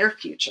in their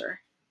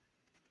future?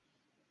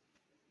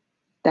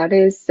 That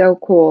is so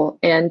cool.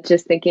 And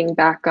just thinking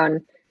back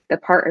on the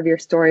part of your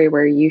story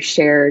where you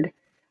shared,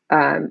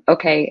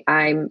 okay,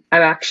 I'm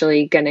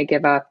actually going to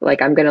give up.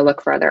 Like, I'm going to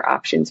look for other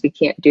options. We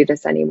can't do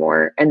this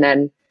anymore. And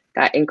then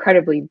that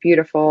incredibly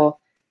beautiful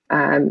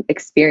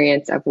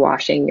experience of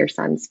washing your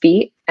son's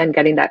feet and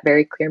getting that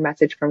very clear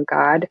message from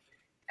God.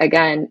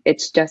 Again,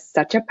 it's just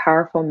such a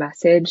powerful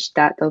message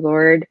that the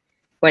Lord,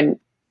 when,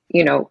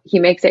 he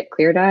makes it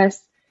clear to us,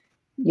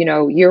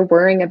 you're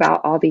worrying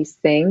about all these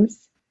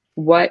things.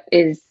 What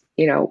is,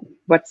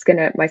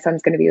 my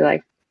son's going to be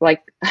like, what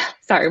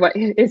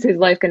is his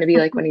life going to be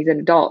like when he's an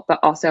adult? But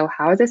also,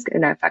 how is this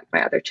going to affect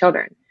my other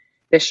children?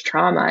 This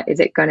trauma,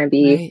 is it going to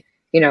be,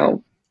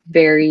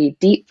 very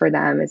deep for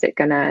them? Is it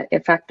going to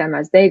affect them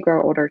as they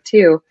grow older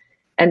too?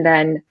 And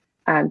then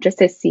just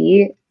to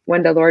see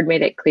when the Lord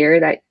made it clear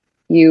that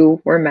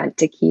you were meant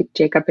to keep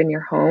Jacob in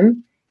your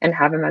home and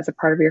have him as a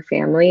part of your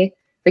family,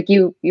 like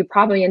you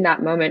probably in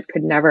that moment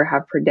could never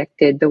have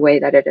predicted the way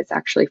that it has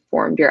actually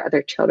formed your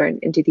other children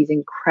into these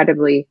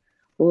incredibly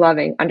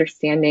loving,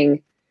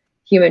 understanding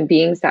human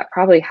beings that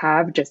probably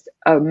have just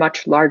a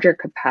much larger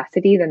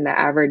capacity than the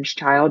average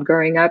child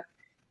growing up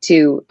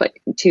to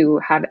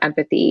have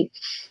empathy.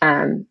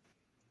 And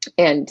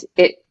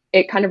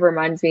it kind of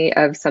reminds me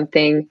of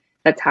something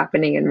that's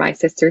happening in my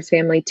sister's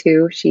family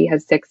too. She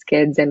has 6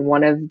 kids, and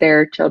one of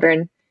their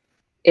children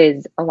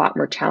is a lot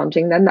more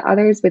challenging than the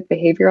others with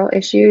behavioral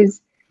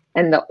issues.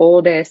 And the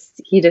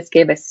oldest, he just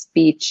gave a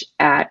speech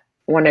at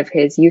one of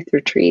his youth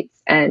retreats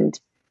and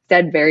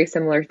said very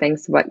similar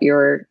things to what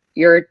your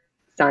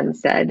son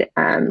said.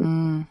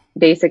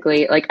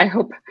 Basically, like, I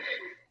hope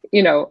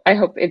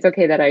it's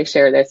okay that I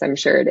share this. I'm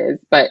sure it is.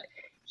 But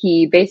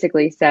he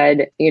basically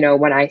said,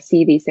 when I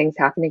see these things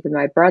happening with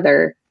my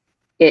brother,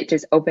 it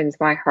just opens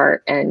my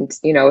heart. And,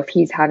 if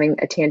he's having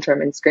a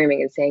tantrum and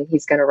screaming and saying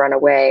he's going to run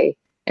away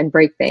and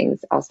break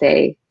things, I'll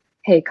say,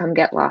 hey, come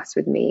get lost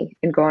with me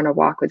and go on a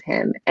walk with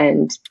him.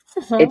 And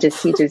it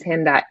just teaches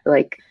him that,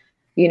 like,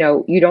 you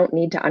don't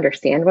need to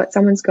understand what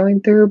someone's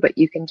going through, but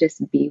you can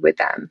just be with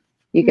them.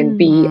 You can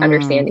be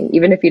understanding,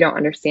 even if you don't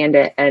understand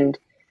it. And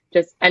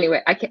just,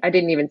 anyway, I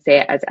didn't even say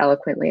it as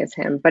eloquently as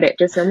him, but it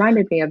just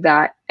reminded me of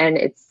that. And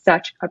it's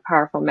such a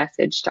powerful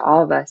message to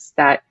all of us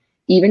that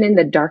even in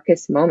the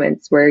darkest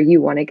moments where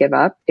you want to give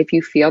up, if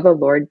you feel the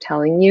Lord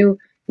telling you,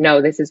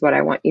 no, this is what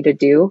I want you to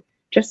do,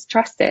 just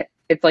trust it.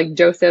 It's like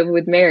Joseph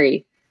with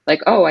Mary,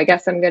 like, oh, I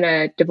guess I'm going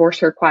to divorce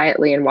her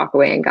quietly and walk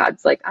away. And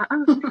God's like,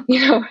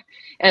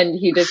 and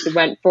he just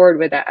went forward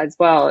with it as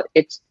well.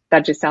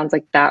 That just sounds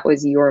like that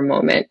was your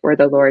moment where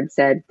the Lord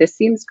said, this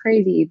seems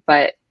crazy,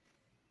 but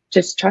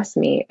just trust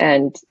me.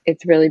 And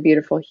it's really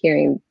beautiful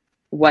hearing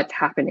what's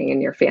happening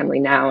in your family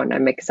now. And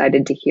I'm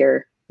excited to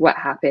hear what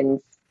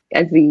happens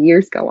as the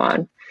years go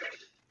on.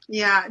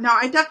 Yeah, no,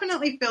 I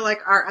definitely feel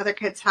like our other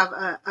kids have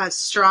a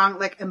strong,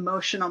 like,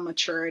 emotional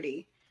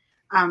maturity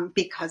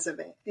because of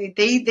it.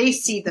 They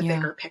see the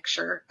bigger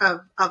picture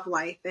of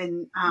life,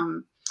 and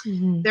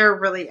they're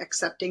really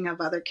accepting of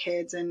other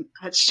kids. And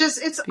it's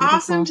beautiful.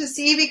 Awesome to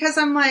see, because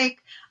I'm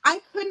like, I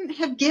couldn't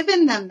have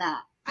given them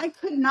that. I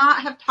could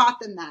not have taught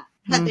them that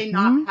had they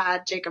not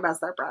had Jacob as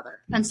their brother.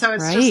 And so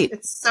it's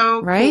it's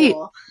so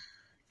cool.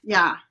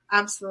 Yeah,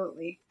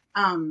 absolutely.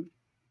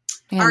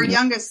 Our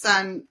youngest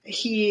son,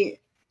 he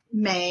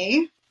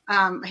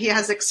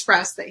has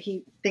expressed that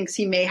he thinks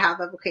he may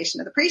have a vocation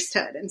to the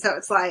priesthood. And so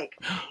it's like,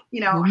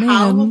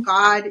 how will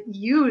God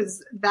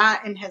use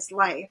that in his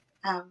life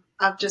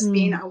of just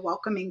being a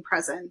welcoming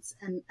presence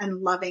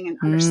and loving and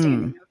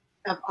understanding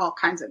of all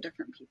kinds of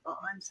different people.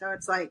 And so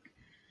it's like,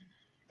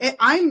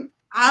 I'm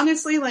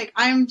honestly, like,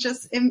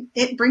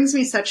 it brings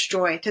me such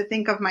joy to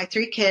think of my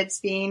 3 kids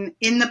being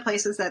in the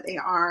places that they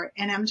are.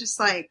 And I'm just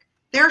like,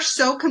 they're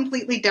so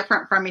completely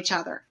different from each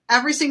other.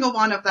 Every single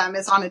one of them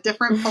is on a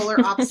different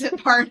polar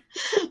opposite part.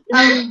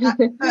 And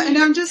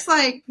I'm just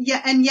like,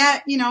 and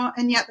yet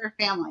they're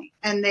family,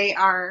 and they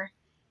are,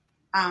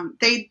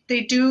 they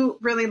do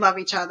really love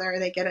each other.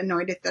 They get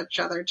annoyed at each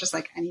other just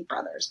like any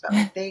brothers, but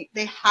like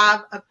they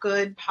have a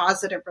good,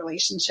 positive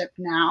relationship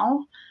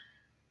now.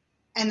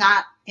 And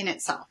that in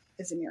itself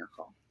is a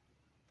miracle.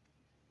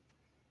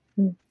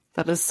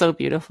 That is so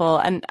beautiful.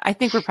 And I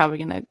think we're probably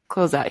going to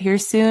close out here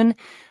soon,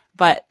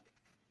 but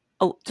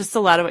just a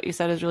lot of what you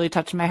said has really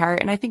touched my heart.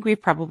 And I think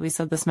we've probably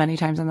said this many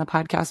times on the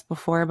podcast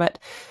before, but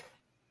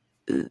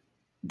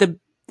the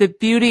the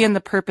beauty and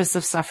the purpose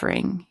of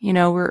suffering. You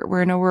know,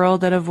 we're in a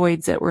world that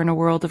avoids it. We're in a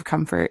world of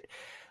comfort.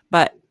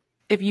 But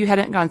if you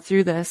hadn't gone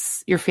through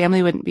this, your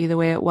family wouldn't be the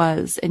way it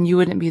was, and you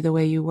wouldn't be the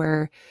way you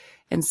were.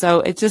 And so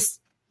it just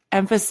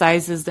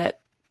emphasizes that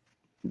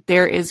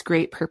there is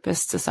great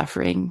purpose to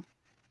suffering.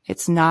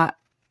 It's not,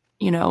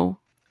 you know,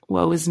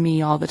 woe is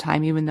me all the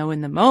time, even though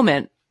in the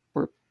moment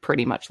we're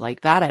pretty much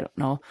like that. I don't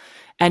know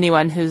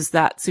anyone who's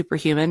that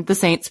superhuman. The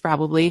saints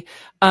probably.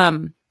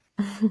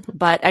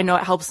 But I know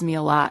it helps me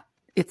a lot.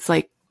 It's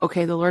like,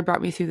 okay, the Lord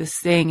brought me through this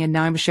thing, and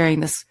now I'm sharing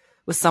this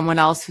with someone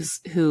else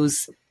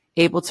who's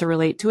able to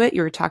relate to it.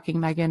 You were talking,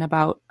 Megan,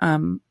 about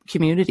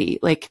community.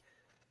 Like,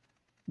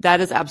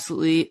 that is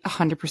absolutely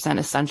 100%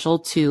 essential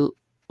to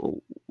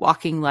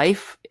walking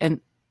life in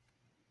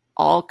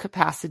all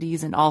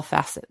capacities and all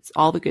facets,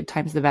 all the good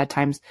times, the bad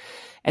times.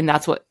 And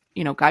that's what,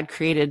 you know, God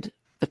created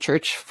the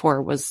church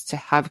for, was to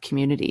have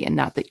community, and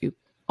not that you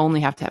only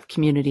have to have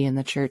community in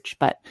the church.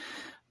 But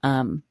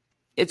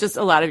it's just,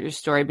 a lot of your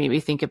story made me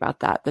think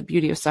about that, the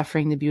beauty of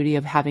suffering, the beauty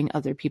of having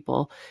other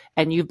people.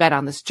 And you've been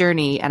on this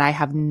journey, and I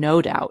have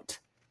no doubt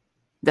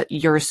that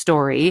your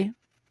story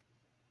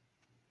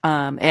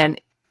and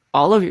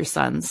all of your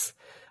sons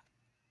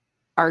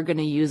are going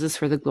to use this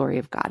for the glory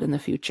of God in the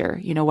future.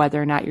 You know,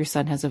 whether or not your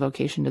son has a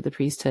vocation to the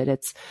priesthood,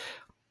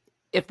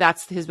 if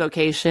that's his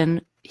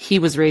vocation, he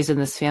was raised in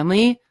this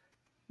family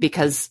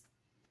because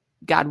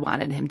God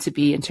wanted him to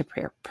be, and to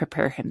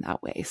prepare him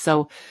that way.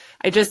 So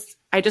I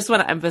just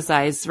want to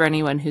emphasize for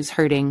anyone who's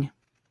hurting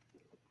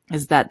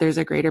is that there's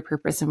a greater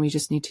purpose, and we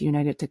just need to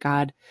unite it to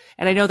God.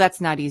 And I know that's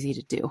not easy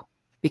to do,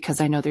 because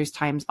I know there's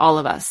times all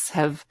of us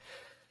have,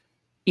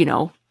 you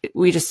know,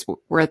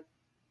 we're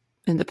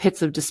in the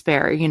pits of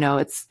despair. You know,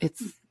 it's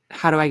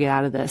how do I get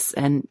out of this?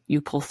 And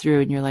you pull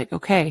through, and you're like,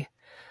 okay,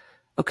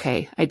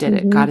 I did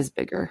it. God is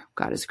bigger.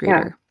 God is greater.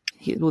 Yeah.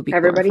 He will be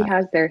Everybody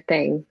glorified. has their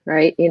thing,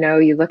 right? You know,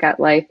 you look at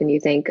life and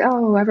you think,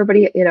 oh,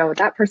 everybody, you know,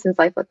 that person's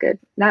life looked good,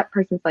 that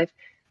person's life.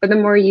 But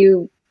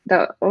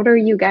the older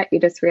you get, you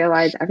just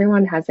realize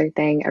everyone has their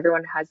thing.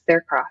 Everyone has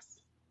their cross,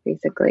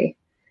 basically.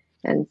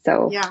 And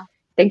so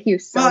thank you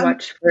so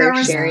much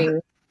for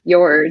sharing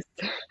yours.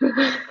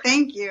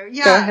 Thank you.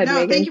 Yeah. Go ahead, no,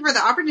 Megan. Thank you for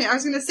the opportunity. I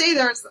was going to say,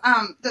 there's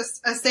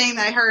a saying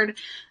that I heard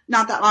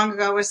not that long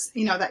ago was,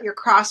 you know, that your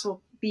cross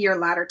will be your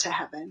ladder to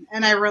heaven.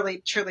 And I really,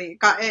 truly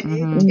got it.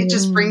 It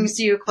just brings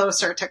you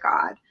closer to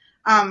God.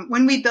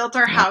 When we built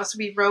our house,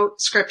 we wrote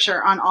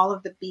scripture on all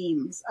of the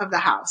beams of the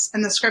house.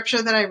 And the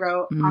scripture that I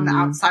wrote on the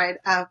outside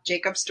of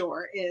Jacob's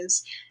door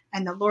is,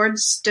 and the Lord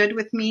stood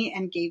with me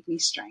and gave me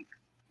strength.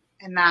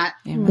 And that,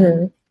 you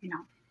know.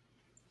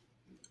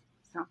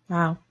 So.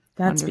 Wow.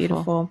 That's Wonderful.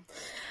 Beautiful.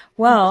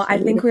 Well, I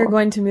think we're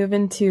going to move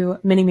into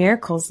mini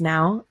miracles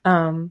now.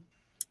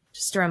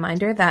 Just a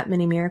reminder that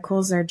mini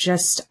miracles are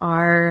just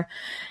our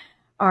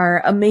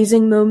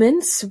amazing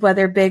moments,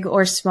 whether big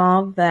or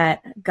small,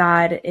 that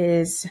God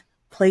is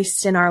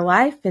placed in our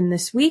life in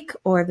this week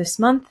or this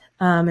month.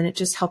 And it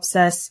just helps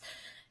us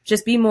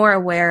just be more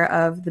aware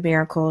of the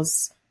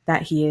miracles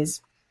that he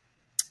is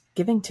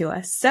giving to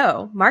us.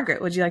 So,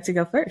 Margaret, would you like to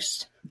go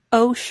first?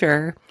 Oh,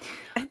 sure.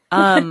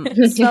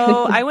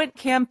 So I went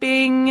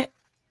camping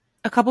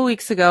a couple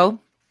weeks ago,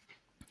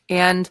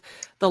 and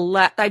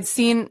I'd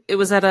seen, it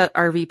was at an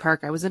RV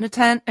park. I was in a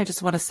tent. I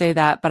just want to say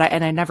that, but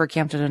I never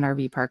camped at an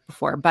RV park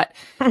before, but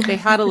they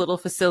had a little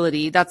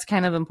facility. That's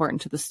kind of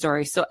important to the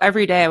story. So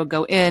every day I would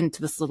go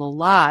into this little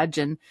lodge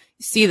and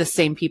see the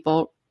same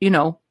people, you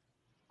know,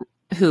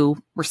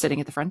 who were sitting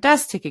at the front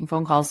desk taking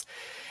phone calls.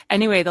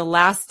 Anyway, the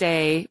last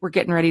day we're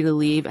getting ready to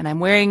leave, and I'm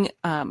wearing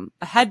a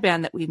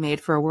headband that we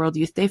made for a World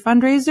Youth Day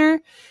fundraiser.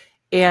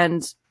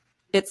 And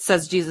it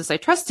says, Jesus, I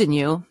trust in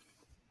you.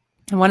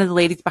 And one of the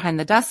ladies behind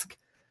the desk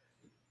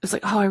was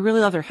like, oh, I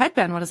really love your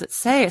headband. What does it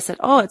say? I said,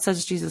 oh, it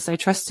says, Jesus, I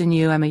trust in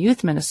you. I'm a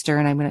youth minister,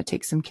 and I'm going to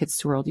take some kids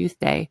to World Youth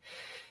Day.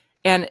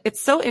 And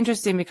it's so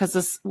interesting because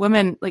this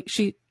woman, like,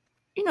 she,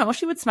 you know,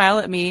 she would smile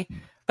at me,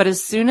 but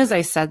as soon as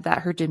I said that,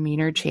 her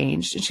demeanor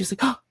changed, and she's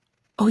like,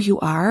 oh, you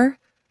are?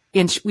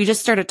 And we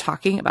just started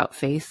talking about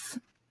faith.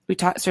 We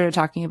started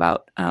talking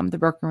about the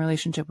broken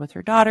relationship with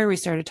her daughter. We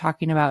started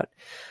talking about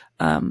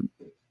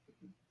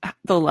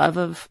the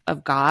love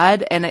of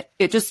God. And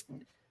it just,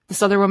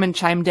 this other woman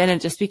chimed in, and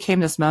it just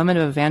became this moment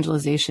of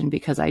evangelization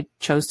because I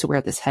chose to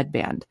wear this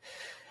headband.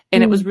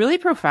 And it was really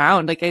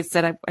profound. Like I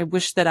said, I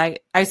wish that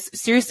I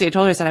seriously, I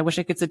told her, I said, I wish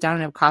I could sit down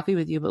and have coffee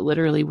with you, but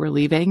literally we're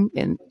leaving.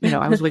 And, you know,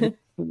 I was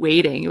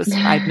waiting. It was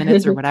 5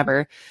 minutes or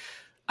whatever.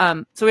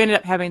 So we ended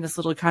up having this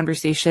little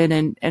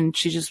conversation, and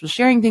she just was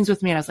sharing things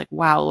with me. And I was like,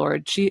 wow,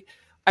 Lord,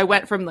 I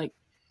went from like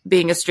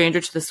being a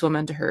stranger to this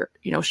woman to her,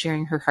 you know,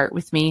 sharing her heart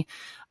with me.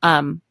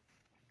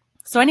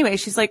 So anyway,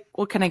 she's like,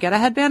 well, can I get a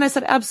headband? I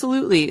said,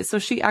 absolutely. So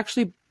she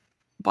actually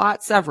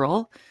bought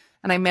several,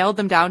 and I mailed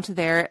them down to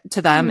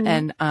them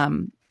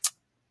and,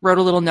 wrote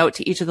a little note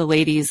to each of the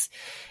ladies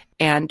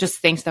and just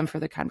thanked them for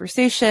the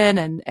conversation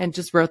and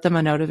just wrote them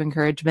a note of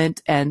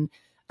encouragement. And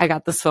I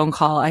got this phone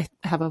call. I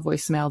have a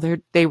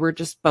voicemail. They were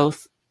just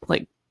both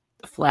like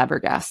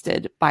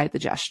flabbergasted by the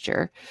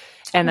gesture.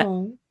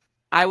 And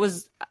I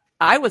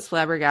I was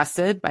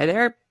flabbergasted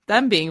by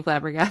them being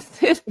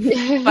flabbergasted.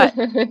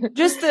 But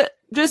just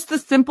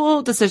the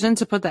simple decision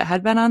to put that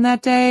headband on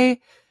that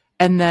day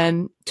and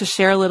then to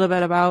share a little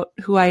bit about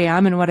who I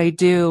am and what I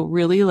do,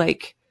 really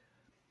like,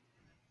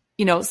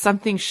 you know,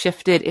 something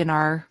shifted in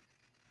our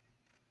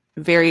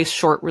very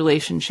short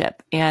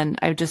relationship. And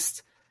it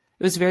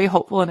was very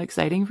hopeful and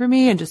exciting for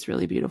me and just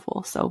really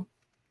beautiful. So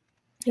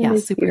yeah,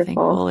 super beautiful.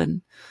 Thankful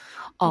and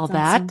all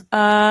That's that.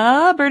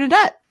 awesome.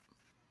 Bernadette.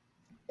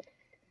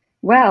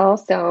 Well,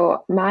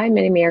 so my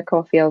mini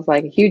miracle feels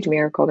like a huge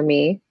miracle to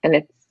me, and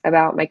it's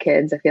about my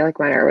kids. I feel like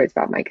mine are always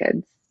about my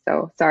kids.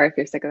 So sorry if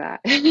you're sick of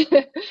that.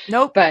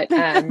 Nope. But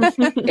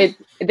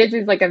this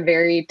is like a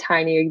very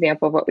tiny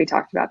example of what we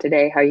talked about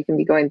today, how you can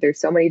be going through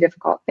so many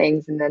difficult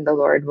things, and then the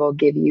Lord will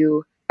give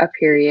you a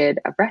period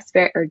of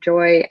respite or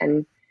joy.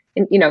 And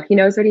you know, he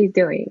knows what he's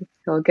doing.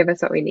 He'll give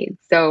us what we need.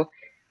 So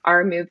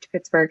our move to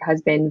Pittsburgh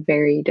has been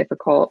very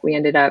difficult. We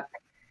ended up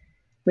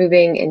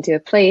moving into a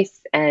place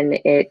and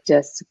it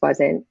just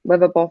wasn't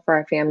livable for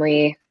our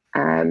family,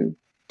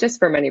 just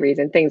for many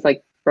reasons, things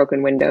like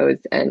broken windows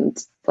and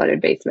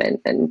flooded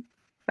basement and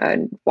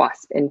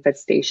wasp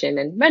infestation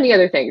and many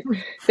other things.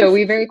 So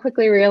we very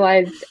quickly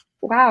realized,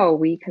 wow,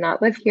 we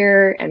cannot live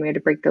here, and we had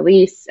to break the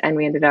lease, and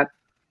we ended up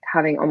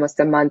having almost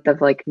a month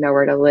of like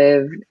nowhere to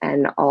live,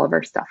 and all of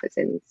our stuff is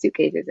in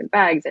suitcases and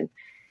bags, and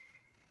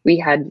we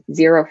had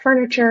zero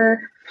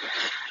furniture.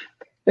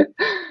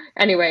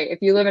 Anyway,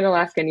 if you live in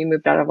Alaska and you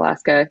moved out of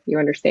Alaska, you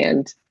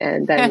understand.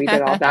 And then we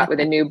did all that with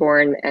a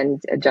newborn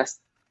and just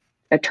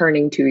a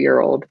turning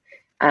 2-year-old.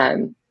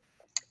 And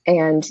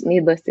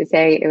needless to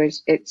say,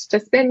 it's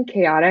just been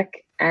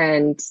chaotic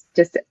and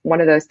just one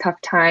of those tough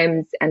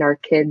times. And our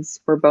kids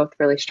were both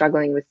really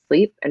struggling with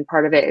sleep. And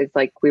part of it is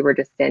like we were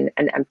just in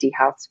an empty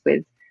house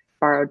with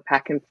borrowed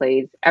pack and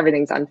plays.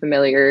 Everything's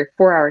unfamiliar,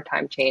 4-hour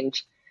time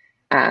change,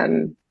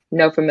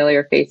 no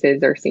familiar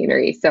faces or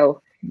scenery.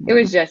 So it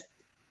was just,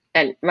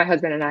 and my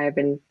husband and I have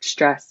been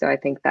stressed, so I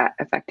think that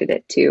affected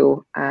it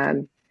too.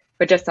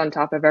 But just on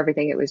top of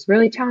everything, it was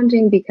really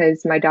challenging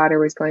because my daughter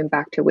was going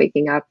back to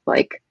waking up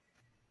like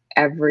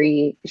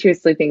she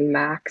was sleeping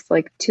max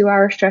like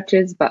 2-hour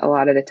stretches, but a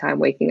lot of the time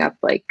waking up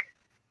like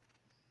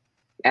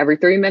every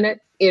 3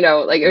 minutes, you know,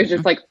 like it was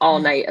just like all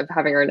night of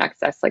having her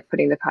Nexus, like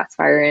putting the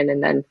pacifier in,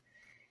 and then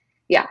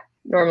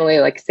normally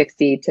like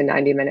 60 to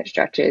 90 minute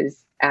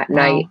stretches at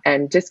night.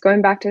 And just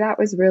going back to that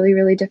was really,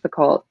 really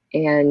difficult.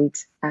 And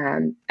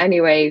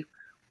anyway,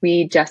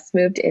 we just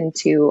moved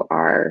into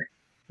our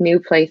new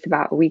place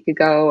about a week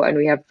ago, and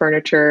we have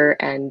furniture.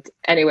 And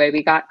anyway,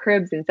 we got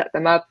cribs and set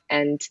them up.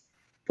 And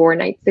 4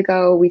 nights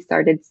ago, we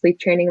started sleep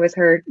training with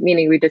her,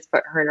 meaning we just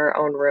put her in her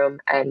own room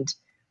and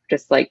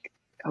just like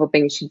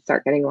hoping she'd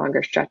start getting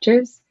longer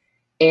stretches.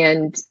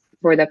 And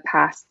for the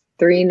past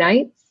 3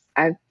 nights,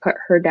 I've put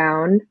her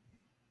down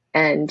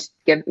and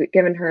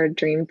given her a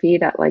dream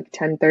feed at like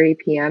 10:30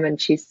 p.m.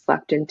 and she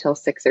slept until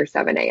 6 or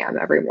 7 a.m.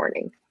 every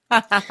morning.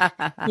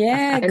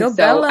 Yeah, and go so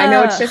Bella. I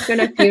know it's just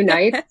been a few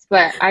nights,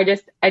 but I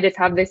just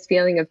have this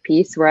feeling of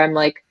peace where I'm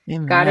like,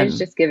 Amen. God is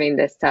just giving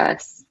this to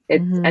us.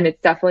 And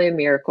it's definitely a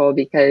miracle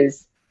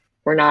because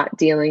we're not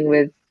dealing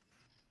with,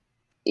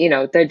 you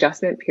know, the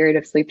adjustment period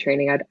of sleep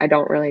training. I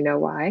don't really know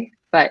why,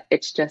 but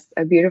it's just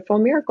a beautiful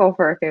miracle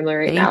for our family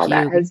right now.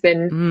 That has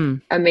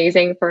been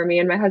amazing for me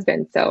and my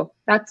husband. So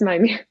that's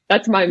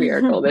my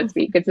miracle this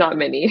week. It's not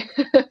many.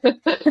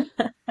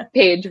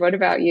 Paige, what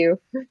about you?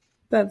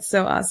 That's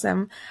so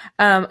awesome.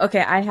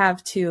 Okay, I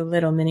have 2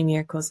 little mini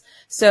miracles.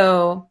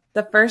 So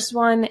the first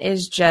one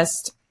is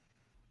just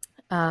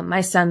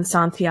my son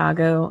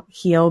Santiago.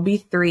 He'll be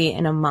 3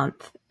 in a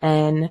month,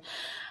 and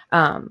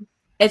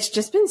it's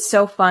just been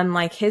so fun.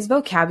 Like his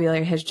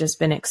vocabulary has just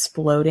been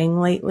exploding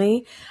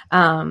lately,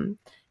 and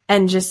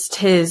just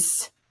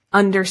his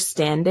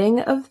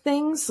understanding of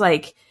things.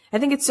 Like I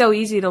think it's so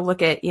easy to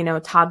look at, you know,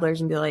 toddlers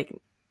and be like,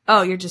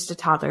 "Oh, you're just a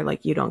toddler.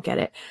 Like you don't get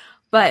it,"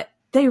 but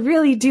they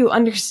really do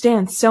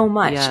understand so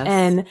much. Yes.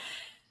 And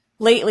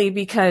lately,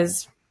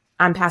 because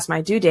I'm past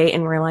my due date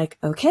and we're like,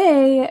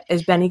 okay,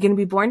 is Benny going to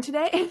be born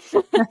today?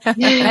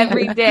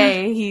 Every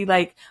day he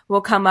like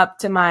will come up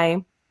to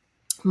my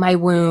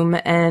womb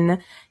and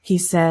he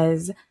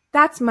says,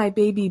 "That's my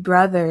baby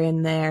brother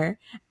in there."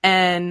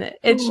 And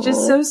it's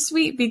just so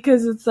sweet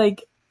because it's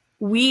like,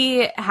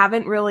 we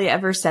haven't really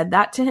ever said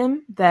that to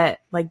him, that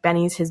like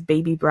Benny's his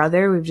baby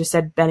brother. We've just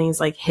said Benny's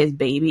like his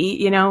baby,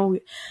 you know?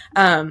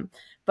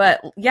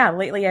 But yeah,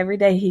 lately every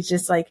day he's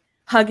just like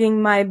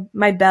hugging my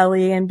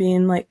belly and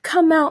being like,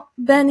 "Come out,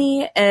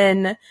 Benny,"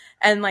 and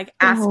like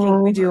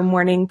asking. We do a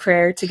morning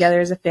prayer together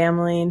as a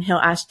family, and he'll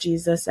ask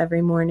Jesus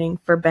every morning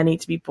for Benny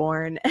to be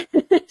born.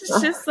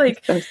 It's just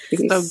like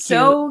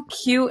so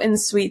cute and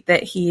sweet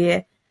that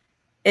he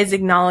is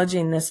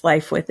acknowledging this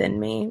life within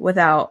me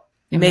without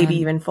maybe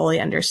even fully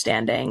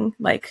understanding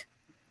like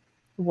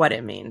what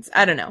it means.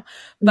 I don't know,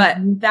 but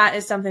that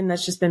is something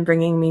that's just been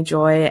bringing me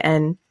joy.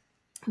 And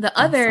the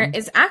other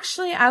is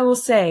actually, I will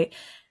say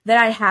that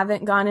I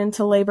haven't gone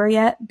into labor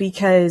yet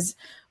because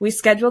we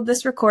scheduled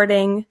this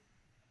recording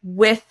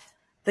with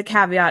the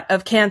caveat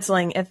of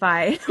canceling if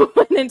I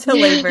went into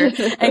labor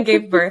and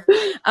gave birth.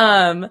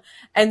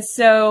 And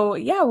so,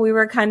 yeah, we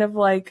were kind of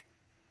like,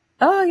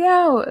 oh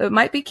yeah, it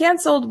might be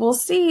canceled. We'll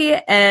see.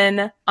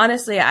 And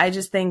honestly, I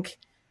just think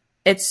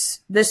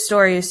this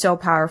story is so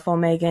powerful,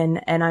 Megan.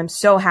 And I'm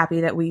so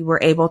happy that we were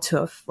able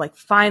to like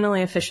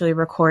finally officially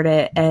record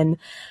it. And,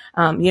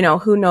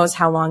 who knows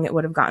how long it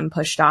would have gotten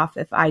pushed off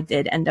if I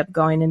did end up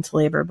going into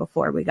labor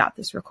before we got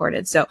this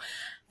recorded. So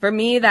for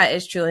me, that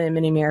is truly a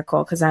mini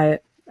miracle, because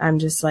I'm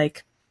just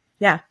like,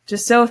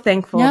 just so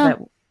thankful that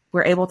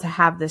we're able to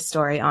have this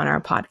story on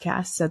our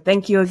podcast. So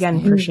thank you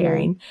again for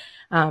sharing.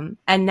 And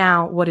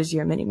now, what is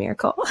your mini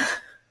miracle?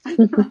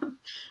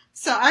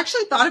 So I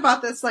actually thought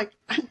about this like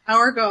an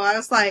hour ago. I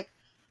was like,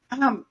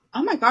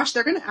 oh my gosh,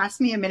 they're going to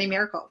ask me a mini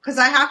miracle. Because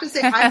I have to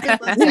say,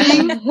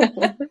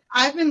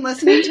 I've been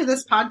listening to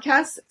this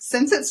podcast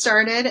since it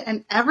started.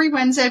 And every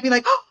Wednesday I'd be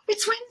like, oh,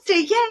 it's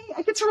Wednesday. Yay.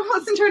 I get to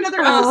listen to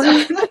another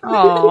episode.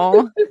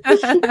 Oh.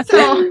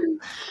 So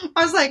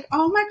I was like,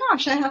 oh my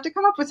gosh, I have to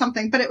come up with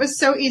something. But it was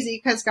so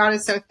easy because God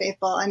is so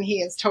faithful and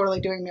he is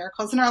totally doing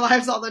miracles in our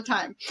lives all the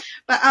time.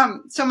 But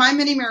so my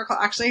mini miracle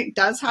actually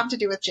does have to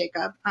do with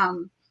Jacob.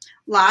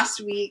 Last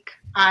week,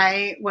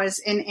 I was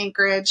in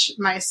Anchorage.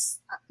 My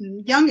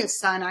youngest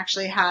son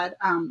actually had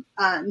a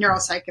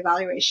neuropsych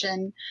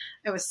evaluation.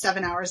 It was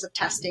 7 hours of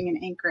testing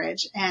in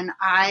Anchorage. And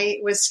I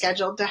was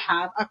scheduled to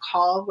have a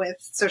call with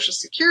Social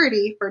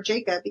Security for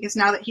Jacob, because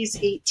now that he's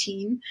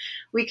 18,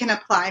 we can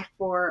apply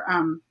for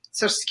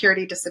Social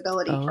Security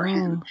disability for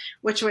him,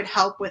 which would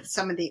help with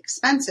some of the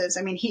expenses.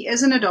 I mean, he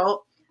is an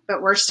adult,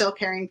 but we're still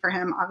caring for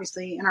him,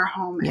 obviously, in our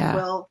home and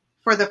will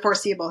for the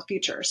foreseeable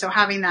future. So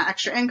having that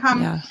extra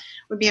income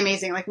would be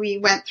amazing. Like, we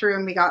went through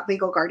and we got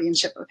legal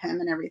guardianship of him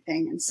and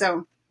everything. And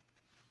so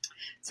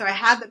I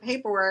had the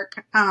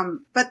paperwork,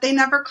 but they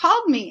never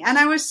called me, and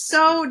I was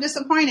so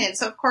disappointed.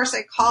 So of course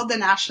I called the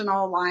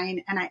national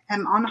line, and I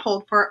am on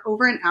hold for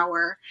over an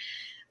hour.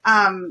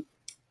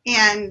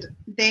 And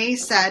they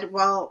said,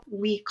 well,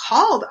 we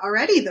called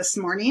already this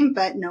morning,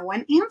 but no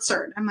one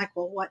answered. I'm like,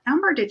 well, what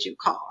number did you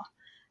call?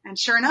 And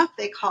sure enough,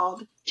 they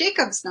called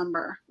Jacob's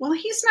number. Well,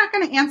 he's not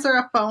going to answer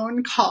a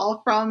phone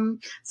call from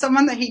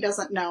someone that he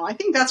doesn't know. I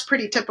think that's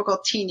pretty typical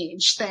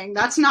teenage thing.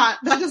 That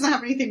doesn't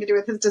have anything to do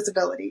with his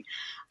disability.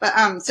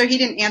 But, so he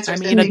didn't answer. I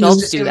mean,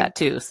 adults do that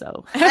too,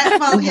 so.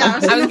 Well, yeah.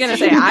 I was going to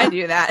say, I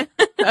do that.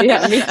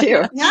 Yeah, me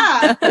too.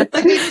 Yeah. Like,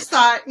 they just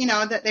thought,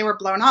 that they were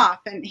blown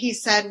off. And he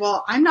said,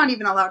 well, I'm not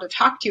even allowed to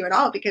talk to you at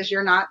all because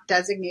you're not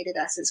designated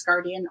as his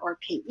guardian or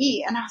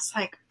payee. And I was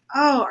like,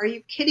 oh, are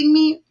you kidding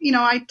me?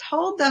 I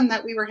told them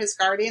that we were his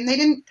guardian. They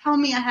didn't tell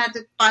me I had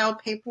to file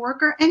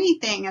paperwork or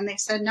anything. And they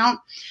said, no,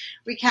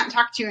 we can't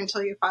talk to you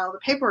until you file the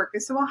paperwork. I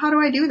said, well, how do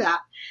I do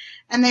that?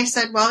 And they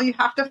said, well, you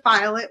have to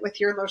file it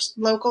with your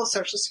local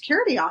Social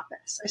Security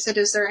office. I said,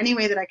 is there any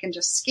way that I can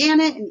just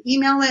scan it and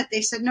email it?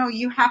 They said, no,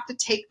 you have to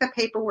take the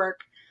paperwork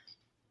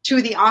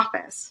to the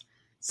office.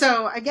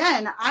 So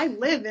again, I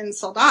live in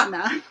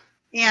Soldotna.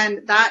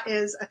 And that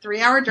is a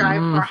 3-hour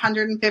drive or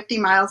 150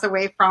 miles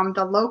away from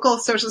the local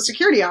Social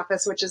Security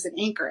office, which is in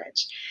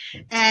Anchorage.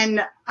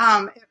 And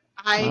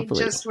I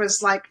just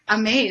was like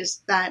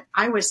amazed that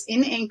I was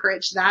in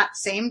Anchorage that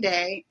same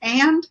day,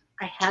 and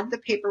I had the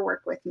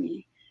paperwork with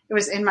me. It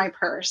was in my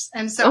purse.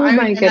 And so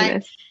my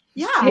goodness.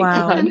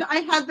 And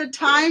I had the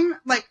time,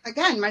 like,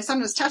 again, my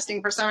son was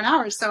testing for 7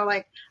 hours. So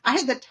like I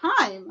had the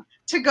time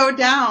to go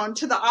down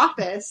to the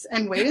office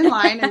and wait in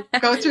line and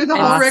go through the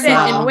whole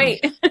rigmarole. And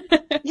wait.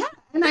 Yeah.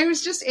 And I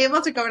was just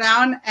able to go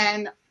down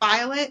and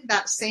file it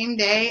that same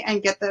day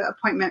and get the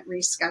appointment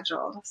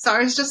rescheduled. So I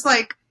was just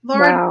like,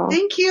 Lord,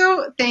 thank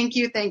you. Thank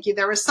you. Thank you.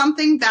 There was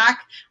something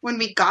back when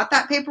we got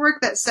that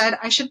paperwork that said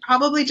I should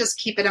probably just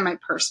keep it in my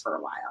purse for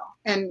a while.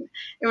 And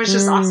it was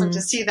just awesome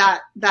to see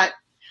that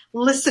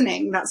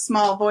listening, that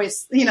small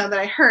voice, that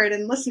I heard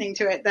and listening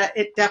to it, that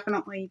it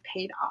definitely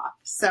paid off.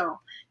 So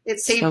it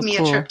saved me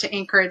a trip to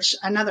Anchorage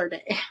another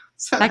day.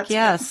 So heck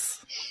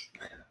yes.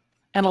 Cool.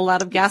 And a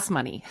lot of gas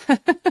money.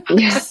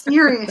 Yes,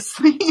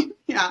 seriously.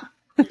 Yeah.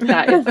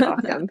 That is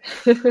awesome.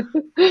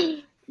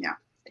 Yeah.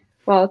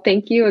 Well,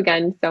 thank you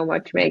again so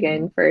much,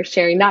 Megan, for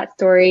sharing that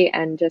story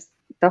and just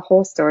the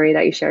whole story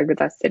that you shared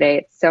with us today.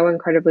 It's so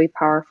incredibly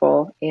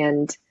powerful.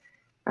 And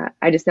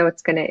I just know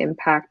it's going to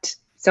impact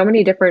so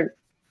many different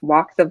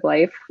walks of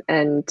life.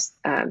 And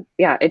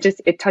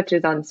it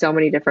touches on so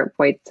many different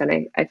points.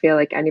 And I feel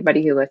like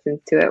anybody who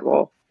listens to it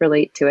will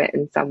relate to it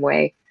in some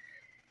way.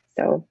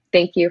 So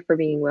thank you for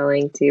being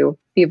willing to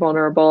be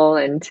vulnerable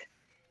and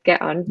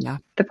get on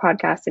the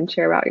podcast and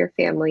share about your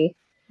family.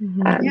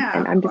 And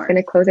I'm just going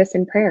to close us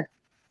in prayer.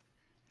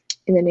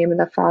 In the name of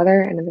the Father,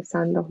 and of the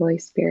Son, and the Holy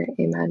Spirit.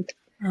 Amen.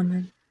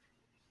 Amen.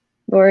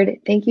 Lord,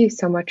 thank you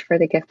so much for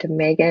the gift of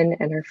Megan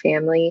and her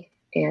family,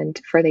 and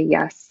for the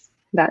yes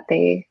that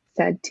they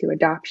said to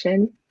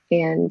adoption,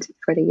 and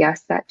for the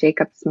yes that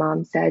Jacob's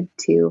mom said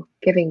to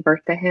giving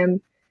birth to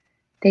him.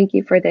 Thank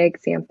you for the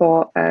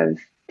example of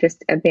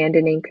just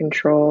abandoning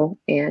control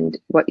and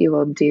what you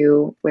will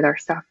do with our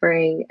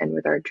suffering and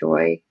with our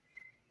joy.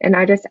 And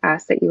I just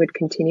ask that you would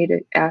continue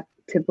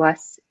to to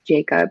bless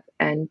Jacob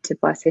and to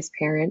bless his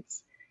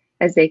parents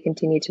as they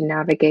continue to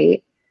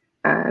navigate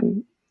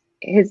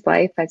his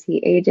life as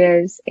he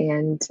ages.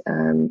 And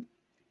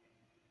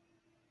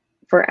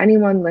for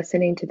anyone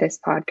listening to this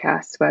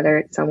podcast, whether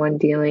it's someone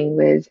dealing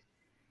with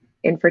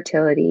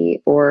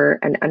infertility or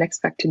an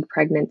unexpected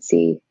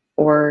pregnancy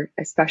or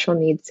a special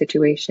needs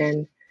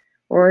situation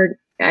or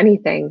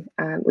anything,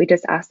 we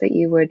just ask that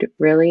you would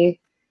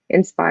really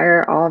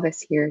inspire all of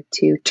us here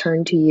to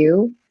turn to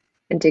you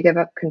and to give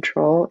up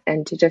control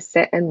and to just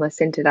sit and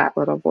listen to that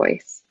little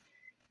voice.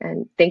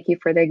 And thank you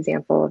for the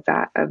example of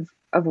that,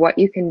 of what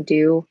you can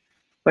do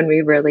when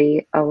we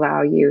really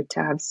allow you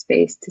to have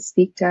space to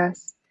speak to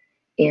us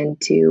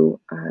and to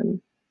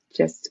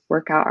just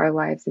work out our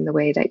lives in the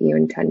way that you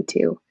intend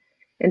to.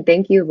 And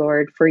thank you,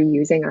 Lord, for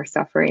using our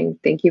suffering.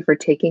 Thank you for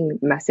taking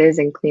messes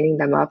and cleaning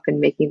them up and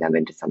making them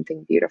into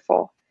something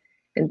beautiful.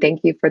 And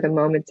thank you for the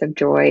moments of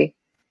joy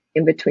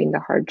in between the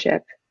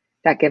hardship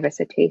that give us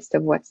a taste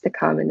of what's to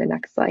come in the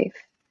next life.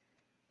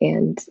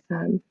 And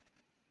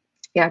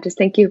just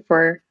thank you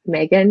for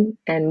Megan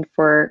and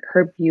for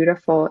her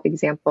beautiful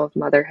example of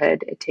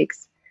motherhood. It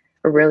takes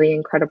a really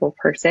incredible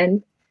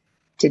person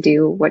to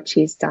do what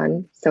she's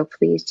done. So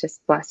please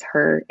just bless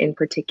her in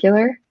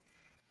particular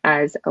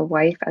as a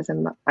wife, as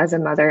a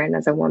mother, and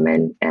as a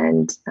woman.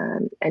 And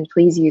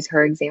please use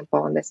her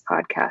example on this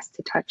podcast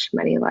to touch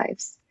many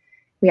lives.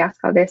 We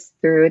ask all this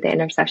through the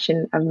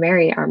intercession of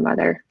Mary, our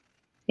mother.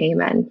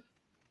 Amen.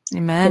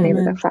 Amen. In the name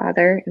of the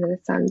Father, and of the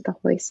Son, and the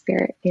Holy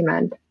Spirit.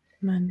 Amen.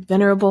 Amen.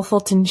 Venerable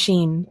Fulton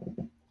Sheen,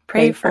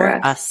 Pray for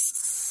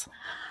us.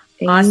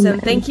 Awesome. Amen.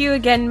 Thank you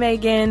again,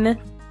 Megan.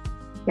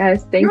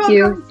 Yes, thank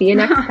you. See you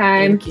next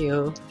time. Thank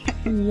you.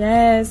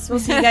 Yes, we'll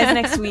see you guys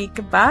next week.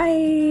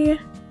 Bye.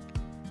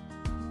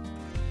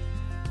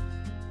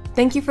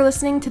 Thank you for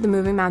listening to the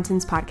Moving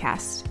Mountains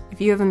podcast. If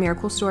you have a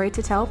miracle story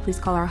to tell, please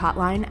call our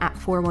hotline at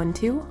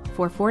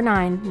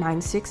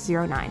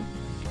 412-449-9609.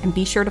 And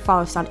be sure to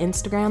follow us on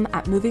Instagram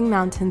at Moving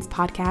Mountains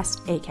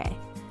Podcast AK.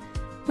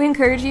 We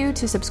encourage you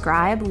to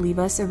subscribe, leave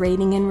us a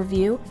rating and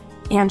review,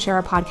 and share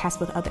our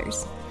podcast with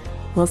others.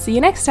 We'll see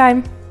you next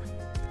time.